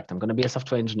project. I'm going to be a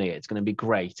software engineer. It's going to be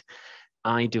great.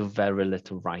 I do very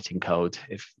little writing code.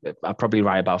 I probably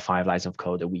write about 5 lines of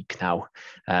code a week now,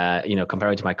 you know,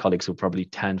 compared to my colleagues who probably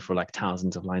turn through like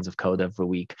thousands of lines of code every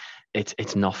week.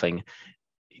 It's nothing.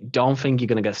 Don't think you're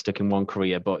going to get stuck in one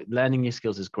career, but learning new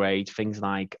skills is great. Things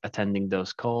like attending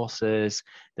those courses.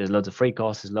 There's loads of free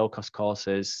courses, low cost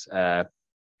courses.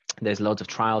 There's loads of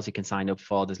trials you can sign up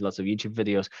for. There's lots of YouTube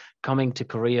videos. Coming to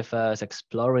career fairs,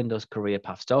 exploring those career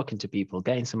paths, talking to people,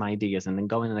 getting some ideas, and then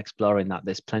going and exploring that.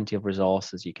 There's plenty of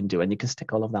resources you can do, and you can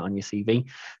stick all of that on your CV.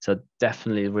 So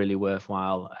definitely really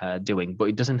worthwhile doing. But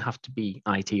it doesn't have to be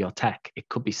IT or tech. It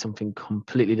could be something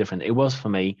completely different. It was for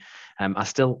me. I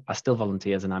still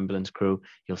volunteer as an ambulance crew.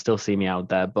 You'll still see me out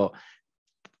there, but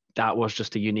that was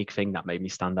just a unique thing that made me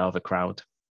stand out of a crowd.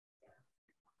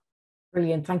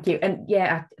 Brilliant, thank you. And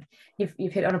yeah,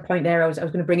 you've hit on a point there I was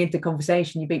going to bring into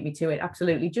conversation. You beat me to it.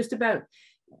 Absolutely, just about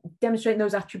demonstrating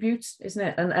those attributes, isn't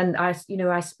it? And I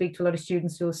speak to a lot of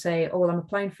students who will say, oh, well, I'm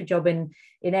applying for a job in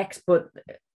X, but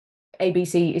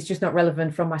ABC is just not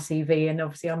relevant from my CV. And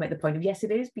obviously I'll make the point of, yes,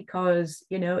 it is, because,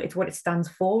 you know, it's what it stands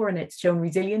for, and it's shown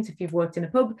resilience. If you've worked in a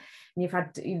pub and you've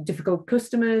had difficult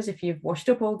customers, if you've washed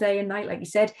up all day and night, like you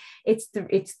said, it's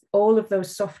all of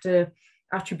those softer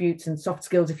attributes and soft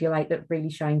skills, if you like, that really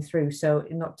shine through. So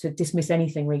not to dismiss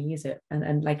anything, really, is it?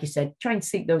 And like you said, try and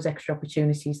seek those extra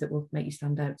opportunities that will make you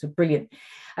stand out. So brilliant.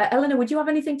 Elena, would you have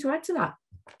anything to add to that,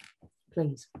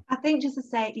 please? I think just to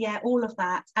say, yeah, all of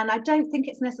that. And I don't think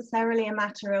it's necessarily a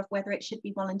matter of whether it should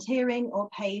be volunteering or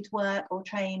paid work or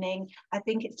training. I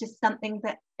think it's just something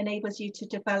that enables you to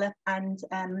develop and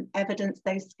evidence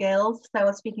those skills. So I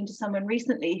was speaking to someone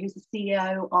recently who's the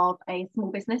CEO of a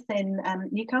small business in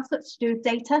Newcastle. It's to do with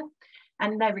data,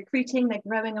 and they're recruiting, they're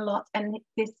growing a lot. And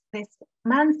this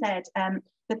man said,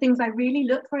 the things I really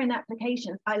look for in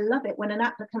applications, I love it when an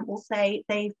applicant will say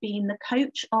they've been the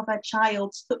coach of a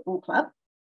child's football club,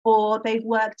 or they've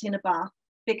worked in a bar,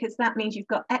 because that means you've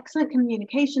got excellent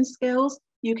communication skills,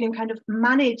 you can kind of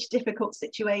manage difficult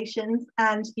situations,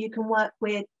 and you can work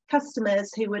with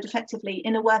customers who would effectively,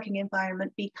 in a working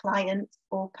environment, be clients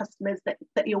or customers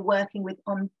that you're working with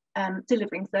on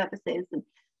delivering services.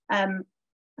 And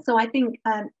so I think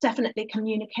definitely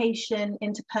communication,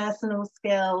 interpersonal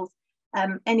skills,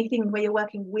 anything where you're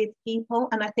working with people.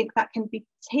 And I think that can be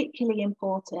particularly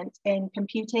important in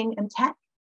computing and tech,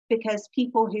 because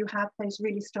people who have those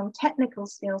really strong technical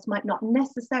skills might not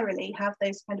necessarily have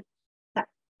those kind of that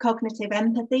cognitive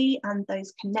empathy and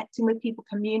those connecting with people,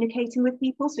 communicating with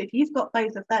people. So if you've got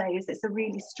both of those, it's a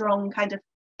really strong kind of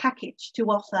package to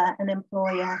offer an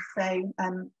employer. So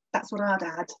that's what I'd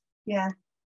add. Yeah.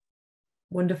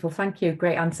 Wonderful, thank you.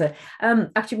 Great answer.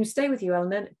 Actually, we'll stay with you,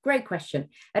 Elena. Great question.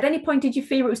 At any point, did you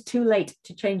fear it was too late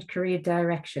to change career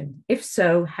direction? If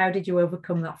so, how did you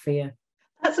overcome that fear?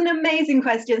 That's an amazing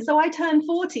question. So I turned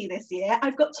 40 this year.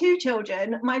 I've got 2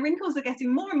 children. My wrinkles are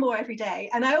getting more and more every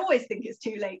day, and I always think it's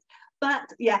too late. But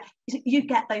yeah, you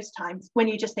get those times when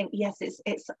you just think, yes,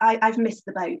 I've missed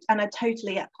the boat. And I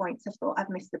totally at points have thought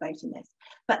I've missed the boat in this.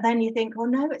 But then you think, well,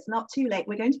 no, it's not too late.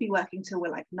 We're going to be working till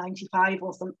we're like 95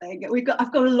 or something.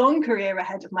 I've got a long career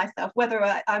ahead of myself, whether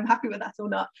I'm happy with that or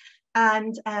not.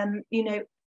 And, you know,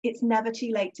 it's never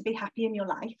too late to be happy in your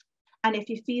life. And if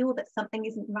you feel that something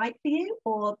isn't right for you,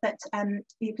 or that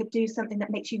you could do something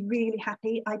that makes you really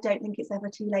happy, I don't think it's ever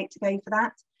too late to go for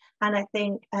that. And I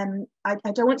think I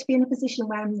don't want to be in a position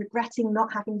where I'm regretting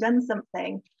not having done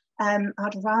something.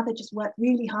 I'd rather just work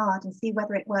really hard and see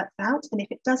whether it works out. And if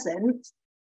it doesn't,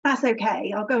 that's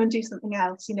okay. I'll go and do something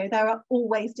else. You know, there are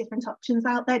always different options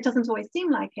out there. It doesn't always seem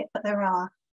like it, but there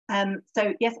are.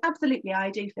 So yes, absolutely.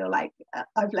 I do feel like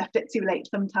I've left it too late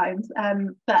sometimes.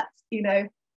 But, you know,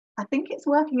 I think it's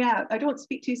working out. I don't want to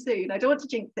speak too soon. I don't want to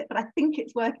jinx it, but I think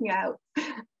it's working out.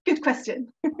 Good question.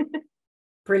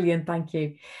 Brilliant, thank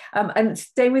you. And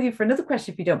stay with you for another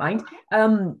question, if you don't mind.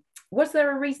 Was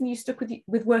there a reason you stuck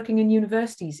with working in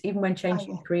universities, even when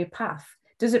changing career path?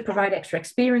 Does it provide extra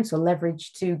experience or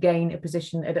leverage to gain a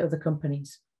position at other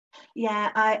companies?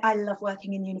 Yeah, I love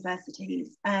working in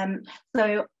universities.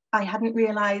 So I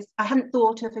hadn't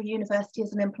thought of a university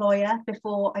as an employer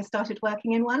before I started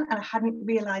working in one, and I hadn't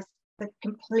realised the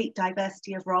complete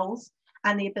diversity of roles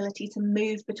and the ability to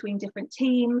move between different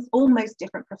teams, almost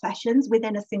different professions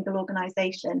within a single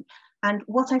organisation. And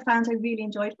what I found I really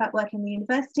enjoyed about working in the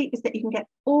university is that you can get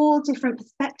all different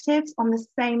perspectives on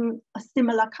a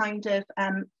similar kind of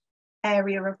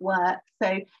area of work.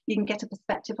 So you can get a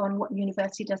perspective on what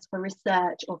university does for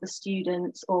research or for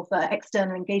students or for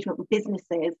external engagement with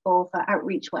businesses or for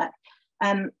outreach work.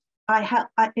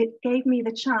 It gave me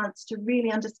the chance to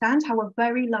really understand how a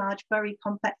very large, very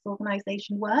complex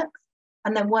organisation works.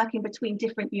 And then working between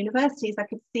different universities, I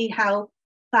could see how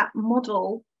that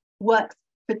model works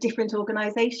for different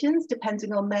organisations,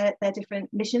 depending on their different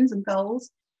missions and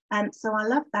goals. So I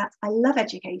love that. I love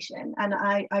education, and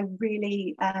I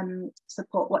really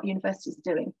support what universities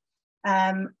are doing.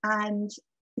 And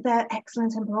they're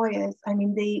excellent employers. I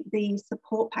mean, the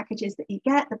support packages that you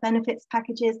get, the benefits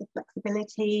packages, the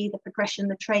flexibility, the progression,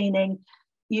 the training.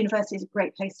 University is a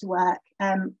great place to work,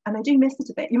 and I do miss it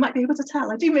a bit. You might be able to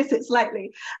tell I do miss it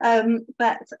slightly,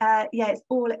 but yeah, it's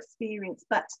all experience.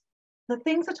 But the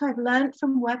things that I've learned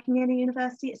from working in a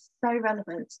university is so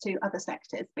relevant to other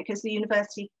sectors, because the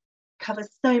university covers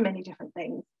so many different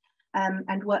things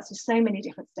and works with so many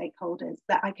different stakeholders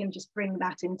that I can just bring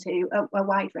that into a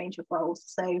wide range of roles.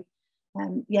 So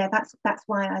yeah, that's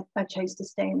why I chose to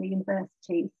stay in the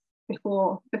university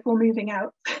before moving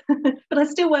out. But I'm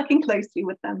still working closely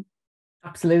with them.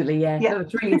 Absolutely, yeah. Yeah. No,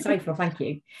 it's really insightful, thank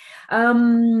you.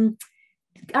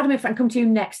 Adam, if I can come to you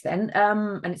next then,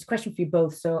 and it's a question for you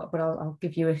both, but I'll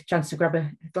give you a chance to grab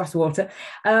a glass of water.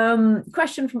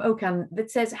 Question from Okan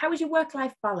that says, how is your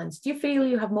work-life balance? Do you feel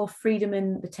you have more freedom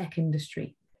in the tech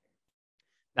industry?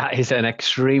 That is an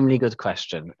extremely good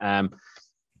question.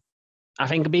 I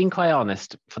think, being quite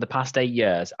honest, for the past 8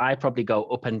 years, I probably go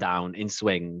up and down in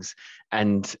swings,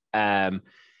 and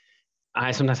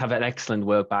I sometimes have an excellent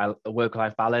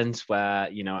work-life balance where,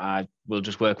 you know, I will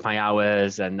just work my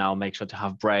hours and I'll make sure to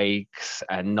have breaks,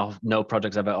 and no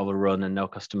projects ever overrun and no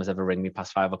customers ever ring me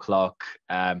past 5 o'clock.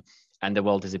 And the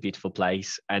world is a beautiful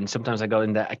place. And sometimes I go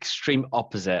in the extreme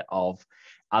opposite of,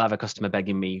 I'll have a customer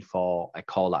begging me for a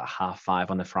call at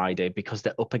 5:30 on a Friday because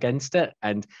they're up against it.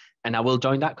 And I will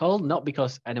join that call, not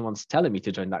because anyone's telling me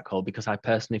to join that call, because I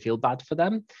personally feel bad for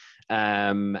them.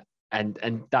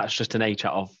 And that's just the nature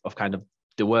of kind of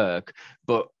the work.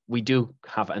 But we do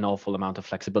have an awful amount of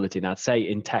flexibility. And I'd say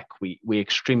in tech, we're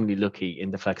extremely lucky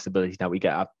in the flexibility that we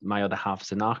get. My other half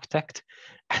is an architect,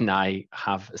 and I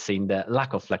have seen the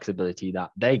lack of flexibility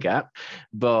that they get.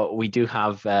 But we do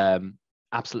have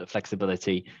absolute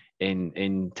flexibility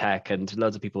in tech, and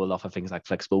loads of people will offer things like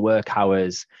flexible work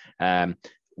hours.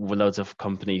 Loads of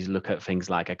companies look at things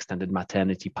like extended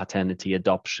maternity, paternity,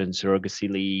 adoption, surrogacy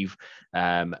leave,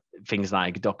 things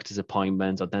like doctor's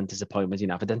appointments or dentist appointments. You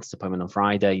know, I have a dentist appointment on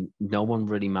Friday. No one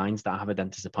really minds that I have a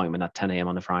dentist appointment at 10 a.m.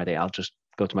 on a Friday. I'll just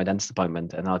go to my dentist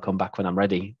appointment, and I'll come back when I'm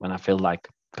ready, when I feel like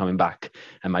coming back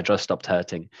and my jaw stopped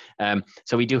hurting.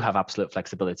 So we do have absolute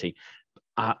flexibility.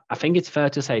 I think it's fair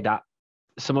to say that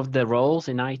some of the roles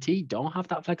in IT don't have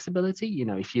that flexibility. You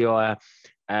know, if you're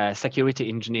a security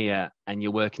engineer and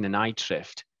you're working a night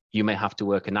shift, you may have to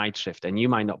work a night shift, and you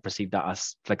might not perceive that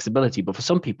as flexibility. But for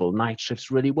some people, night shifts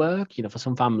really work. You know, for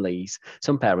some families,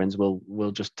 some parents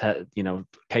will just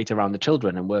cater around the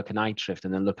children and work a night shift,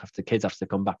 and then look after the kids after they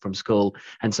come back from school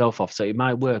and so forth. So it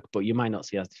might work, but you might not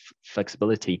see as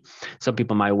flexibility. Some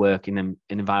people might work in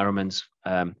environments.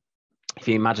 If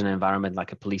you imagine an environment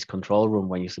like a police control room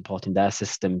when you're supporting their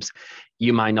systems,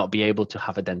 you might not be able to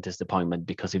have a dentist appointment,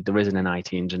 because if there isn't an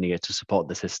IT engineer to support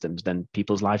the systems, then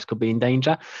people's lives could be in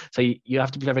danger. So you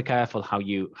have to be very careful how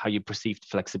you perceive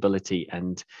flexibility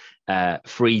and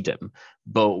freedom.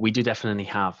 But we do definitely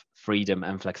have freedom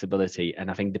and flexibility.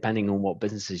 And I think depending on what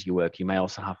businesses you work, you may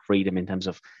also have freedom in terms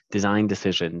of design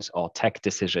decisions or tech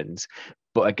decisions.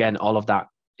 But again, all of that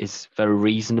is very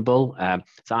reasonable.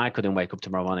 So I couldn't wake up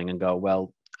tomorrow morning and go,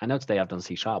 well, I know today I've done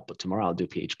C#, but tomorrow I'll do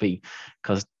PHP,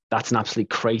 because that's an absolutely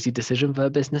crazy decision for a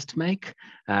business to make.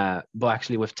 But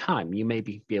actually with time, you may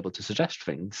be able to suggest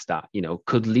things that, you know,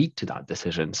 could lead to that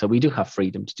decision. So we do have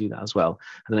freedom to do that as well.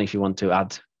 I don't know if you want to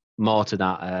add more to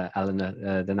that,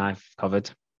 Elena, than I've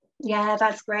covered. Yeah,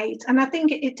 that's great. And I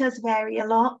think it does vary a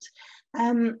lot.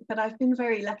 But I've been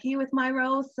very lucky with my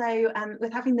role. So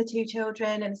with having the 2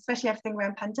 children, and especially everything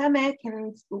around pandemic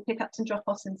and school pickups and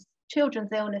drop-offs and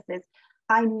children's illnesses,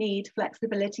 I need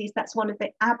flexibility. So that's one of the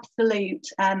absolute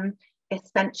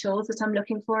essentials that I'm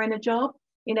looking for in a job.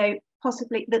 You know,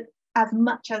 possibly that as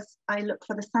much as I look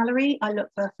for the salary, I look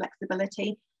for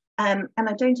flexibility. And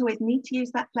I don't always need to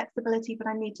use that flexibility, but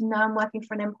I need to know I'm working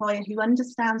for an employer who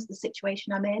understands the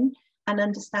situation I'm in and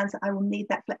understands that I will need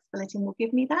that flexibility and will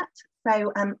give me that.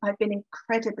 So I've been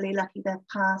incredibly lucky the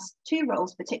past 2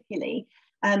 roles particularly,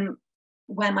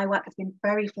 where my work has been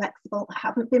very flexible. I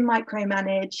haven't been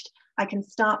micromanaged. I can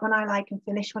start when I like and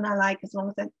finish when I like, as long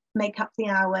as I make up the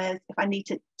hours. If I need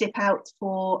to dip out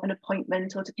for an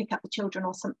appointment or to pick up the children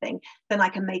or something, then I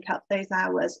can make up those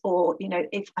hours. Or, you know,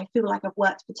 if I feel like I've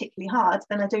worked particularly hard,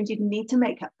 then I don't even need to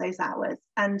make up those hours.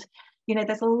 And you know,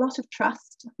 there's a lot of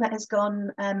trust that has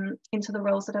gone into the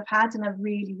roles that I've had, and I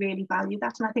really, really value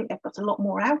that. And I think they've got a lot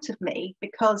more out of me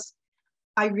because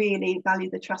I really value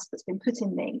the trust that's been put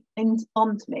in me and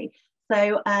onto me.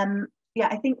 So yeah,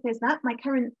 I think there's that. My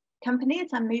current company that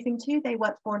I'm moving to, they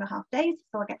work 4.5 days,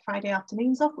 so I get Friday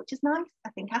afternoons off, which is nice. I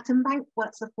think Atom Bank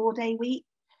works a 4-day week.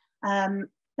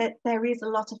 But there is a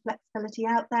lot of flexibility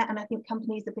out there, and I think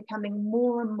companies are becoming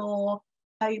more and more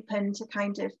open to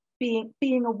kind of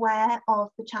being aware of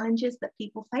the challenges that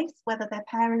people face, whether they're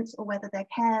parents or whether they're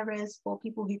carers or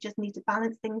people who just need to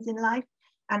balance things in life.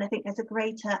 And I think there's a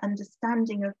greater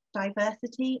understanding of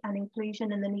diversity and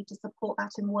inclusion and the need to support that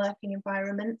in working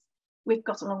environments. We've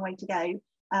got a long way to go,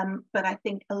 but I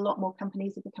think a lot more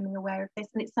companies are becoming aware of this,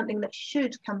 and it's something that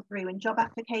should come through in job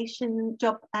application,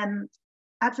 job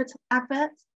adverts,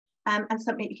 and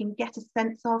something you can get a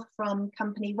sense of from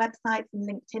company websites and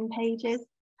LinkedIn pages.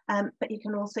 But you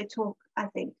can also talk, I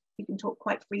think you can talk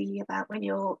quite freely about when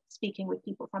you're speaking with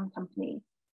people from companies.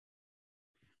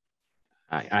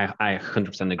 I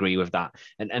 100% agree with that.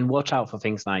 And watch out for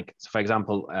things like, so for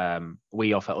example,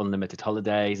 we offer unlimited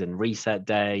holidays and reset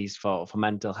days for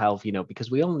mental health, you know, because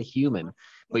we're only human.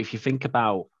 But if you think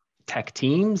about tech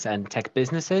teams and tech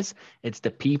businesses, it's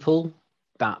the people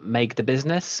that make the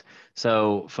business.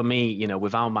 So for me, you know,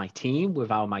 without my team,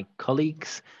 without my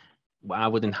colleagues, I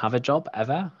wouldn't have a job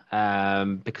ever,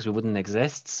 because we wouldn't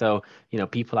exist. So, you know,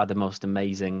 people are the most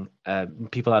amazing,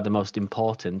 people are the most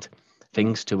important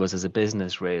things to us as a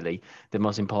business, really. The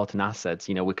most important assets.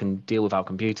 You know, we can deal without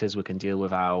computers, we can deal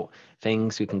without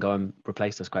things, we can go and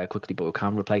replace those quite quickly, but we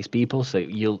can't replace people. So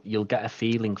you'll get a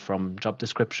feeling from job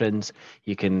descriptions.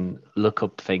 You can look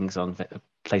up things on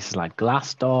places like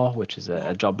Glassdoor, which is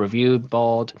a job review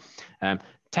board.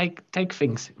 Take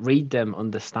things, read them,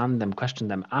 understand them, question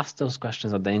them, ask those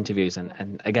questions on the interviews.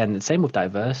 And again, the same with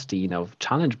diversity, you know,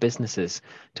 challenge businesses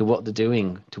to what they're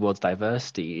doing towards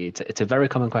diversity. It's a very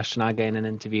common question I get in an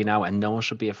interview now, and no one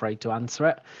should be afraid to answer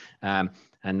it. And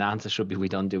the answer should be, we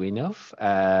don't do enough.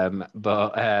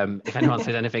 But if anyone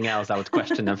says anything else, I would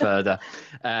question them further.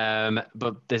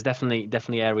 But there's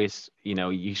definitely areas, you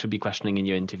know, you should be questioning in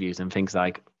your interviews, and things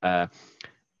like,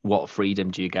 what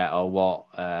freedom do you get, or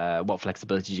what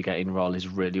flexibility do you get in role is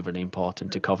really, really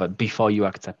important to cover before you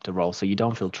accept a role, so you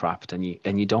don't feel trapped and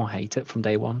you don't hate it from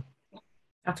day one.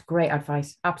 That's great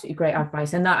advice, absolutely great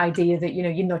advice. And that idea that, you know,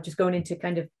 you're not just going into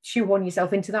kind of shoehorn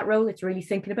yourself into that role, it's really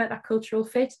thinking about that cultural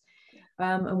fit.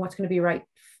 and what's going to be right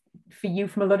for you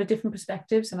from a lot of different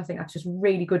perspectives. And I think that's just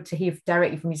really good to hear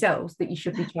directly from yourselves, that you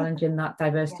should be challenging that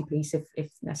diversity piece if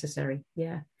necessary.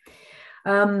 Yeah.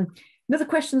 Another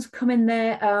question's come in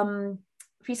there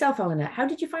for yourself, Elena. How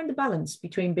did you find the balance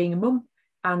between being a mum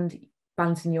and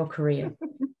balancing your career?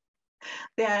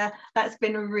 Yeah, that's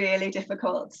been really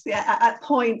difficult. Yeah, at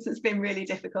points it's been really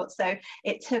difficult. So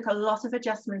it took a lot of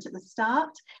adjustment at the start,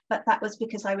 but that was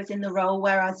because I was in the role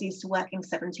where I was used to working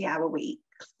 70-hour weeks.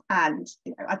 And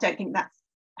I don't think that's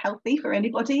healthy for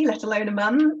anybody, let alone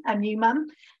a new mum.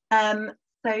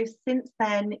 So since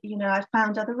then, I've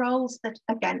found other roles that,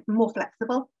 again, more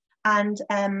flexible. And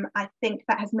I think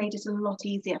that has made it a lot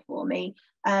easier for me.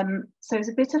 So it's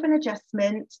a bit of an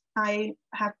adjustment. I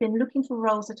have been looking for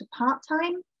roles that are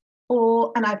part-time,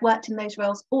 and I've worked in those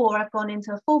roles, or I've gone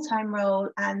into a full-time role,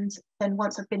 and then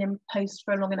once I've been in post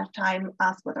for a long enough time,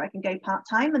 asked whether I can go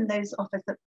part-time, and those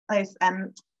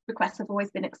requests have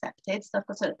always been accepted. So I've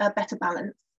got a better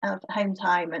balance of home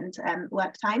time and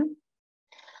work time.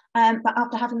 But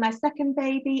after having my second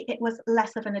baby, it was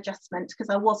less of an adjustment because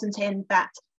I wasn't in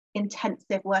that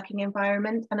intensive working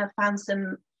environment, and I've found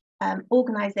some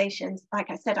organisations,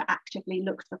 like I said, I actively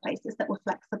looked for places that were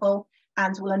flexible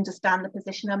and will understand the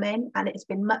position I'm in, and it's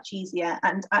been much easier.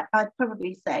 And I'd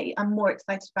probably say I'm more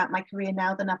excited about my career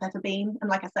now than I've ever been. And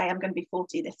like I say, I'm going to be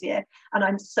 40 this year, and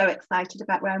I'm so excited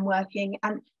about where I'm working.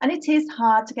 And it is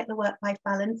hard to get the work-life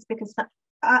balance, because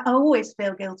I always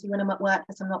feel guilty when I'm at work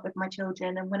because I'm not with my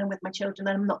children, and when I'm with my children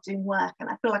and I'm not doing work, and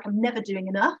I feel like I'm never doing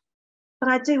enough.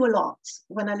 But I do a lot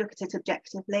when I look at it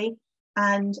objectively.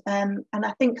 And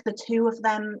I think the two of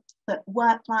them, that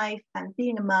work life and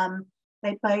being a mum,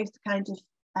 they both kind of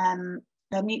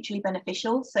they're mutually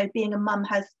beneficial. So being a mum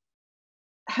has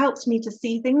helped me to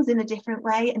see things in a different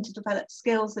way and to develop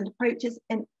skills and approaches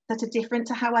that are different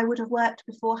to how I would have worked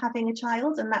before having a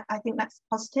child. And that, I think that's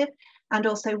positive. And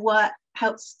also work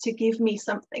helps to give me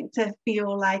something to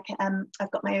feel like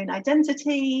I've got my own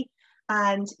identity,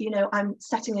 and I'm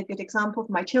setting a good example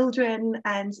for my children.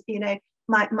 And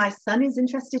my son is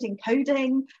interested in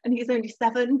coding, and he's only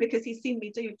 7 because he's seen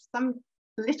me do some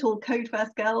little Code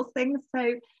First Girls things.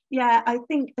 So yeah, I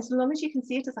think as long as you can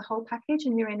see it as a whole package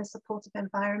and you're in a supportive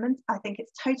environment, I think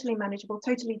it's totally manageable,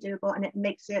 totally doable, and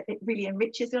it really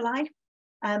enriches your life.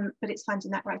 But it's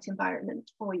finding that right environment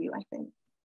for you, I think.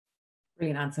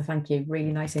 Brilliant answer, thank you.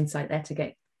 Really nice insight there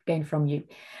to gain from you.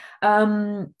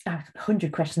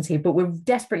 100 questions here, but we're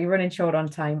desperately running short on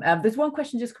time. There's one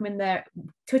question just come in there,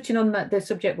 touching on the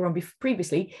subject we're on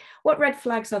previously. What red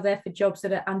flags are there for jobs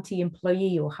that are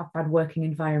anti-employee or have bad working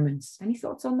environments? Any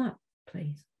thoughts on that,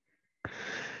 please?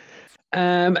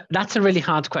 That's a really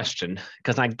hard question,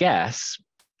 because I guess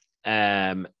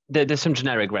there's some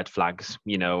generic red flags.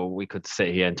 We could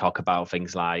sit here and talk about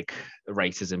things like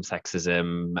racism,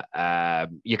 sexism,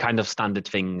 your kind of standard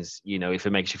things. If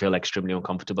it makes you feel extremely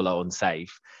uncomfortable or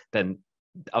unsafe, then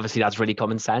obviously that's really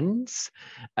common sense.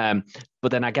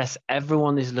 But then I guess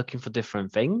everyone is looking for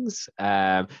different things.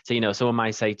 So someone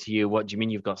might say to you, what do you mean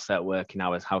you've got set working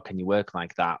hours? How can you work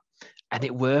like that? And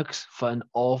it works for an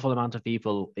awful amount of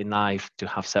people in life to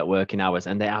have set working hours,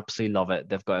 and they absolutely love it.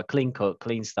 They've got a clean cut,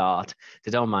 clean start.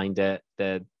 They don't mind it.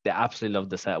 They absolutely love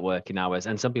the set working hours.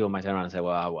 And some people might turn around and say,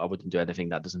 well, I wouldn't do anything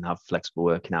that doesn't have flexible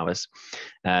working hours.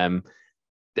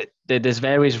 There's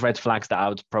various red flags that I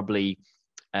would probably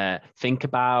think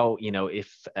about.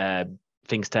 If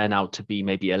things turn out to be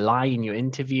maybe a lie in your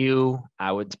interview,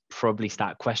 I would probably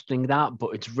start questioning that.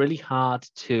 But it's really hard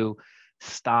to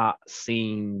start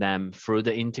seeing them through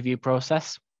the interview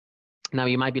process. Now,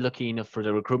 you might be lucky enough for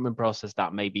the recruitment process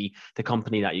that maybe the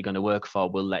company that you're going to work for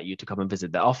will let you to come and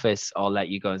visit the office, or let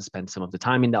you go and spend some of the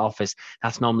time in the office.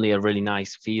 That's normally a really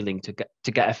nice feeling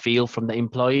to get a feel from the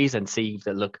employees and see if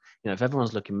they look, if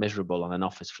everyone's looking miserable on an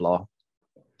office floor,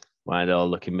 why they're all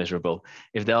looking miserable.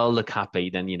 If they all look happy,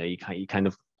 then you kind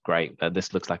of, great,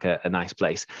 this looks like a nice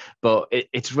place. But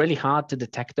it's really hard to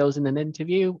detect those in an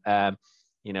interview.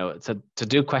 So to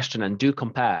do question and do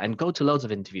compare and go to loads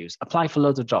of interviews, apply for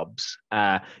loads of jobs,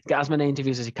 get as many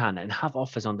interviews as you can, and have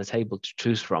offers on the table to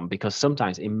choose from, because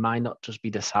sometimes it might not just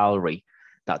be the salary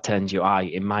that turns your eye.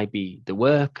 It might be the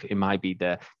work, it might be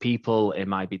the people, it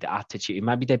might be the attitude, it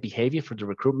might be their behavior for the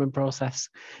recruitment process.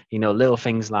 Little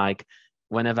things like,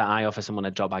 whenever I offer someone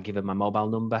a job, I give them my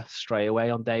mobile number straight away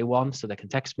on day one, so they can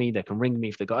text me, they can ring me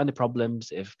if they've got any problems.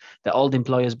 If the old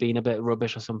employer's being a bit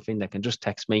rubbish or something, they can just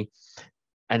text me.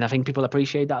 And I think people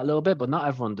appreciate that a little bit, but not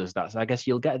everyone does that. So I guess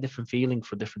you'll get a different feeling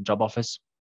for different job offers.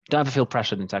 Don't ever feel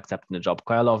pressured into accepting the job.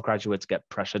 Quite a lot of graduates get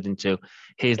pressured into,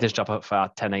 here's this job up for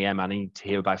 10 a.m. I need to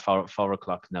hear by 4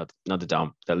 o'clock. No, they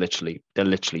don't. They literally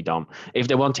don't. If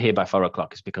they want to hear by 4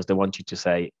 o'clock, it's because they want you to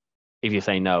say, if you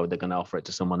say no, they're going to offer it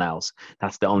to someone else.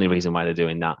 That's the only reason why they're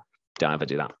doing that. Don't ever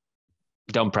do that.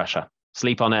 Don't pressure.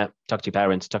 Sleep on it. Talk to your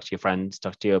parents, talk to your friends,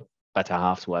 talk to your better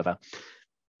halves, whatever.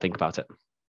 Think about it.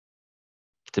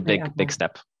 It's a big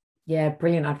step. Yeah,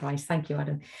 brilliant advice. Thank you,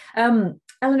 Adam.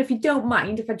 Ellen, if you don't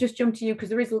mind, if I just jump to you, because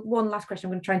there is one last question,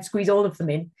 I'm going to try and squeeze all of them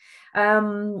in.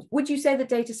 Would you say that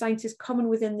data science is common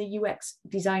within the UX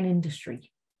design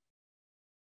industry?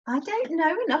 I don't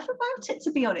know enough about it,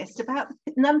 to be honest, about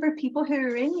the number of people who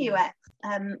are in UX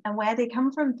and where they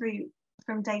come from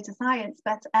data science.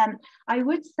 But I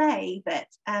would say that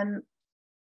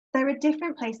there are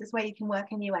different places where you can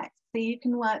work in UX. So you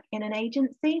can work in an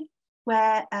agency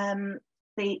where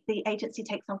the agency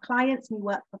takes on clients and you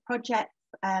work for projects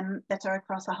that are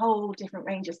across a whole different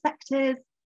range of sectors.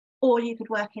 Or you could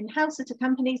work in-house at a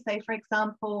company. So, for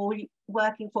example,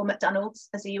 working for McDonald's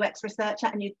as a UX researcher,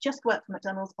 and you just work for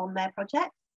McDonald's on their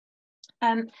project.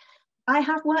 I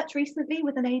have worked recently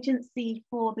with an agency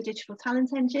for the digital talent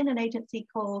engine, an agency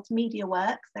called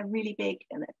MediaWorks. They're really big,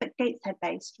 but Gateshead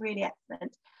based, really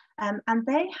excellent. And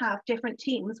they have different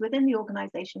teams within the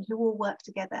organisation who all work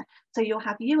together. So you'll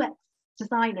have UX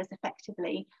designers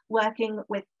effectively working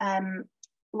with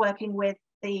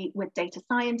data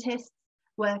scientists,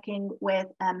 working with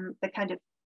the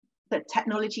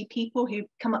technology people who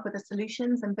come up with the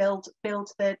solutions and build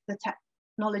the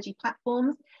technology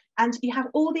platforms. And you have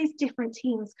all these different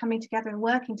teams coming together and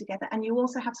working together, and you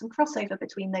also have some crossover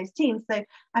between those teams. So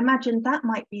I imagine that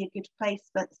might be a good place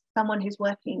for someone who's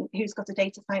got a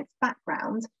data science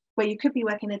background, where you could be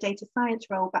working a data science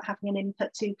role but having an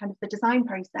input to kind of the design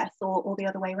process or the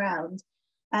other way around.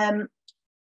 I'm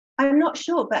not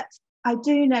sure, but I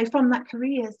do know from that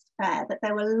careers fair that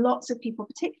there were lots of people,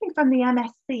 particularly from the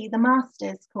MSc, the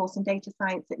Master's course in data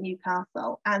science at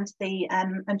Newcastle, and the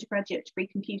undergraduate degree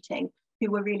computing,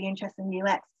 who were really interested in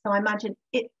UX. So I imagine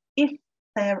if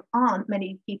there aren't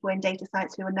many people in data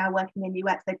science who are now working in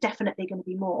UX, they're definitely going to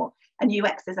be more. And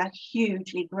UX is a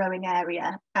hugely growing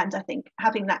area. And I think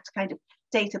having that kind of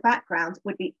data background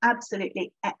would be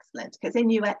absolutely excellent, because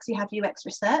in UX, you have UX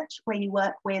research, where you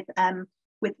work with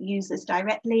users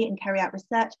directly and carry out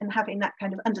research, and having that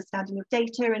kind of understanding of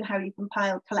data and how you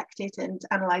compile, collect it and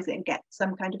analyze it and get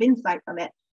some kind of insight from it.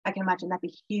 I can imagine that'd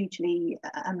be hugely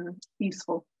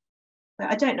useful. So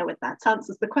I don't know if that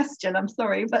answers the question, I'm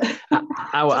sorry, but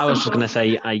I was just going to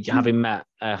say, having met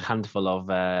a handful of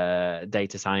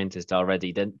data scientists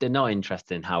already, they're not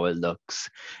interested in how it looks,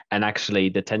 and actually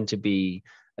they tend to be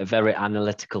very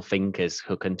analytical thinkers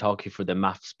who can talk you through the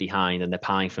maths behind and the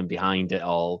Python behind it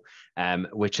all,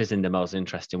 which isn't the most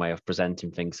interesting way of presenting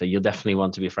things. So you'll definitely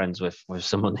want to be friends with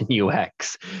someone in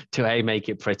UX to make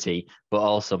it pretty, but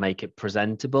also make it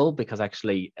presentable, because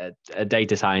actually a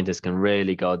data scientist can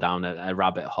really go down a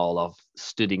rabbit hole of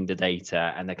studying the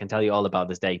data, and they can tell you all about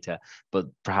this data, but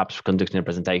perhaps conducting a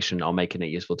presentation or making it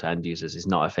useful to end users is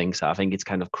not a thing. So I think it's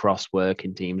kind of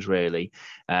cross-working teams, really.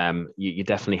 You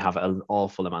definitely have an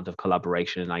awful amount of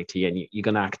collaboration in IT, and you're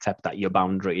going to accept that your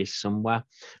boundary is somewhere,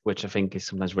 which I think is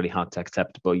sometimes really hard to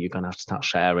accept, but you're going to have to start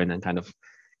sharing and kind of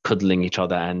cuddling each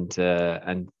other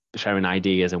and sharing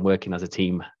ideas and working as a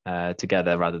team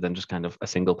together, rather than just kind of a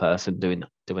single person doing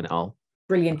it all.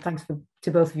 Brilliant. Thanks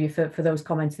to both of you for those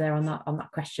comments there on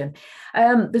that question.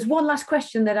 There's one last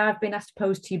question that I've been asked to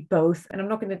pose to you both, and I'm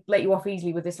not going to let you off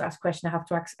easily with this last question, I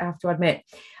have to admit.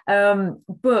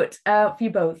 But for you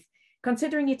both,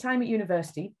 considering your time at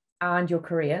university and your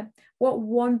career, what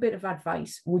one bit of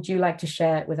advice would you like to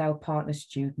share with our partner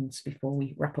students before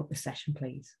we wrap up the session,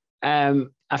 please?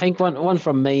 I think one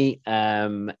from me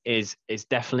is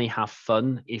definitely have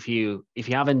fun. If you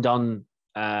haven't done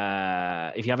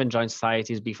if you haven't joined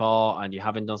societies before and you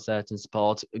haven't done certain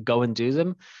sports, go and do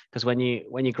them, because when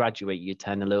you graduate, you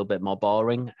turn a little bit more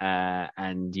boring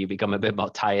and you become a bit more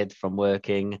tired from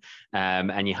working,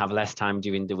 and you have less time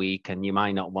during the week, and you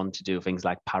might not want to do things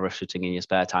like parachuting in your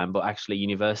spare time, but actually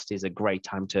university is a great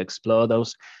time to explore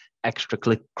those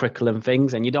extracurricular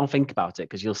things, and you don't think about it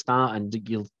because you'll start and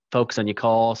you'll focus on your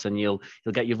course, and you'll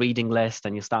get your reading list,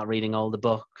 and you'll start reading all the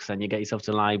books, and you get yourself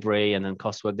to the library, and then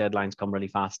coursework deadlines come really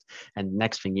fast, and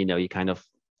next thing you know, your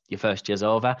first year's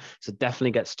over. So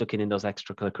definitely get stuck in those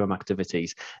extracurricular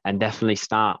activities, and definitely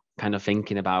start kind of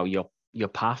thinking about your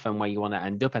path and where you want to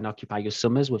end up, and occupy your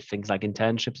summers with things like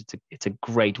internships. It's a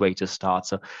great way to start.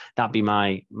 So that'd be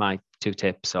my 2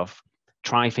 tips of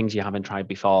try things you haven't tried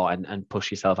before and push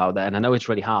yourself out there. And I know it's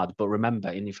really hard, but remember,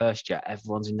 in your first year,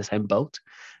 everyone's in the same boat,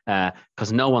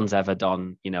 because no one's ever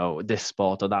done, you know, this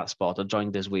sport or that sport or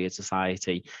joined this weird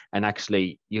society. And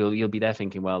actually, you'll be there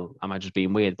thinking, well, am I just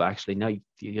being weird? But actually, no,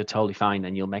 you're totally fine,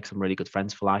 and you'll make some really good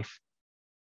friends for life.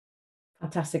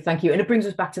 Fantastic, thank you. And it brings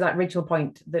us back to that original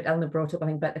point that Elena brought up, I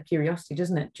think, about the curiosity,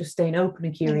 doesn't it? Just staying open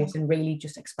and curious and really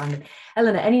just expanding.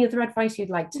 Elena, any other advice you'd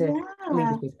like to leave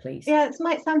us with, please? Yeah, it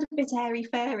might sound a bit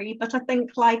airy-fairy, but I think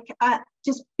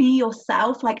just be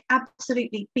yourself,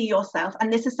 absolutely be yourself.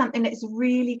 And this is something that is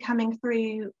really coming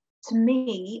through to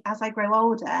me as I grow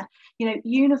older. You know,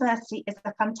 university is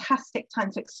a fantastic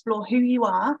time to explore who you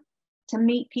are, to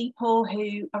meet people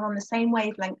who are on the same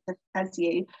wavelength as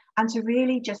you, and to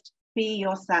really just be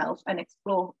yourself and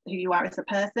explore who you are as a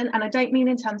person. And I don't mean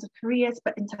in terms of careers,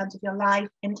 but in terms of your life,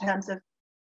 in terms of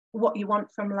what you want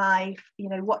from life, you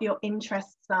know, what your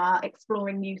interests are,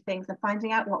 exploring new things and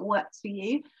finding out what works for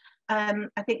you. I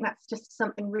think that's just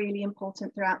something really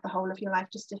important throughout the whole of your life,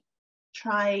 just to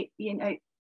try, you know,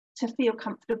 to feel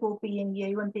comfortable being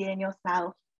you and being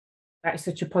yourself. That is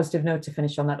such a positive note to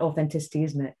finish on, that authenticity,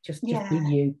 isn't it? Just be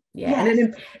you. Yeah. Yes. And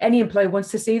then any employer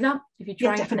wants to see that. If you're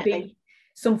trying to be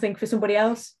something for somebody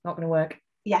else, not going to work.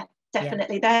 Yeah,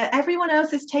 definitely. Everyone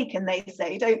else is taken, they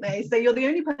say, don't they? So you're the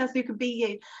only person who can be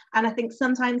you. And I think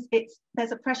sometimes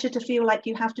there's a pressure to feel like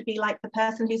you have to be like the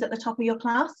person who's at the top of your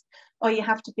class, or you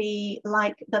have to be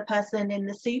like the person in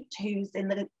the suit who's in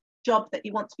the job that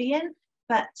you want to be in.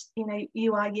 But you know,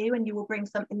 you are you, and you will bring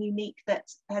something unique that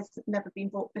has never been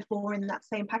brought before in that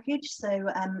same package. So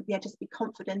just be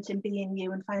confident in being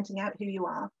you and finding out who you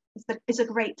are. It's a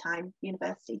great time,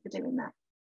 university, for doing that.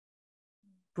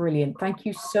 Brilliant. Thank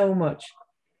you so much.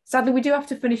 Sadly, we do have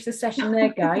to finish the session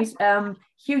there, guys.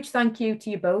 Huge thank you to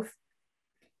you both.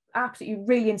 Absolutely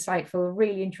really insightful,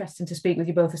 really interesting to speak with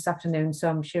you both this afternoon. So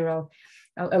I'm sure I'll,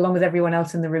 along with everyone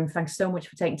else in the room, thanks so much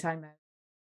for taking time out.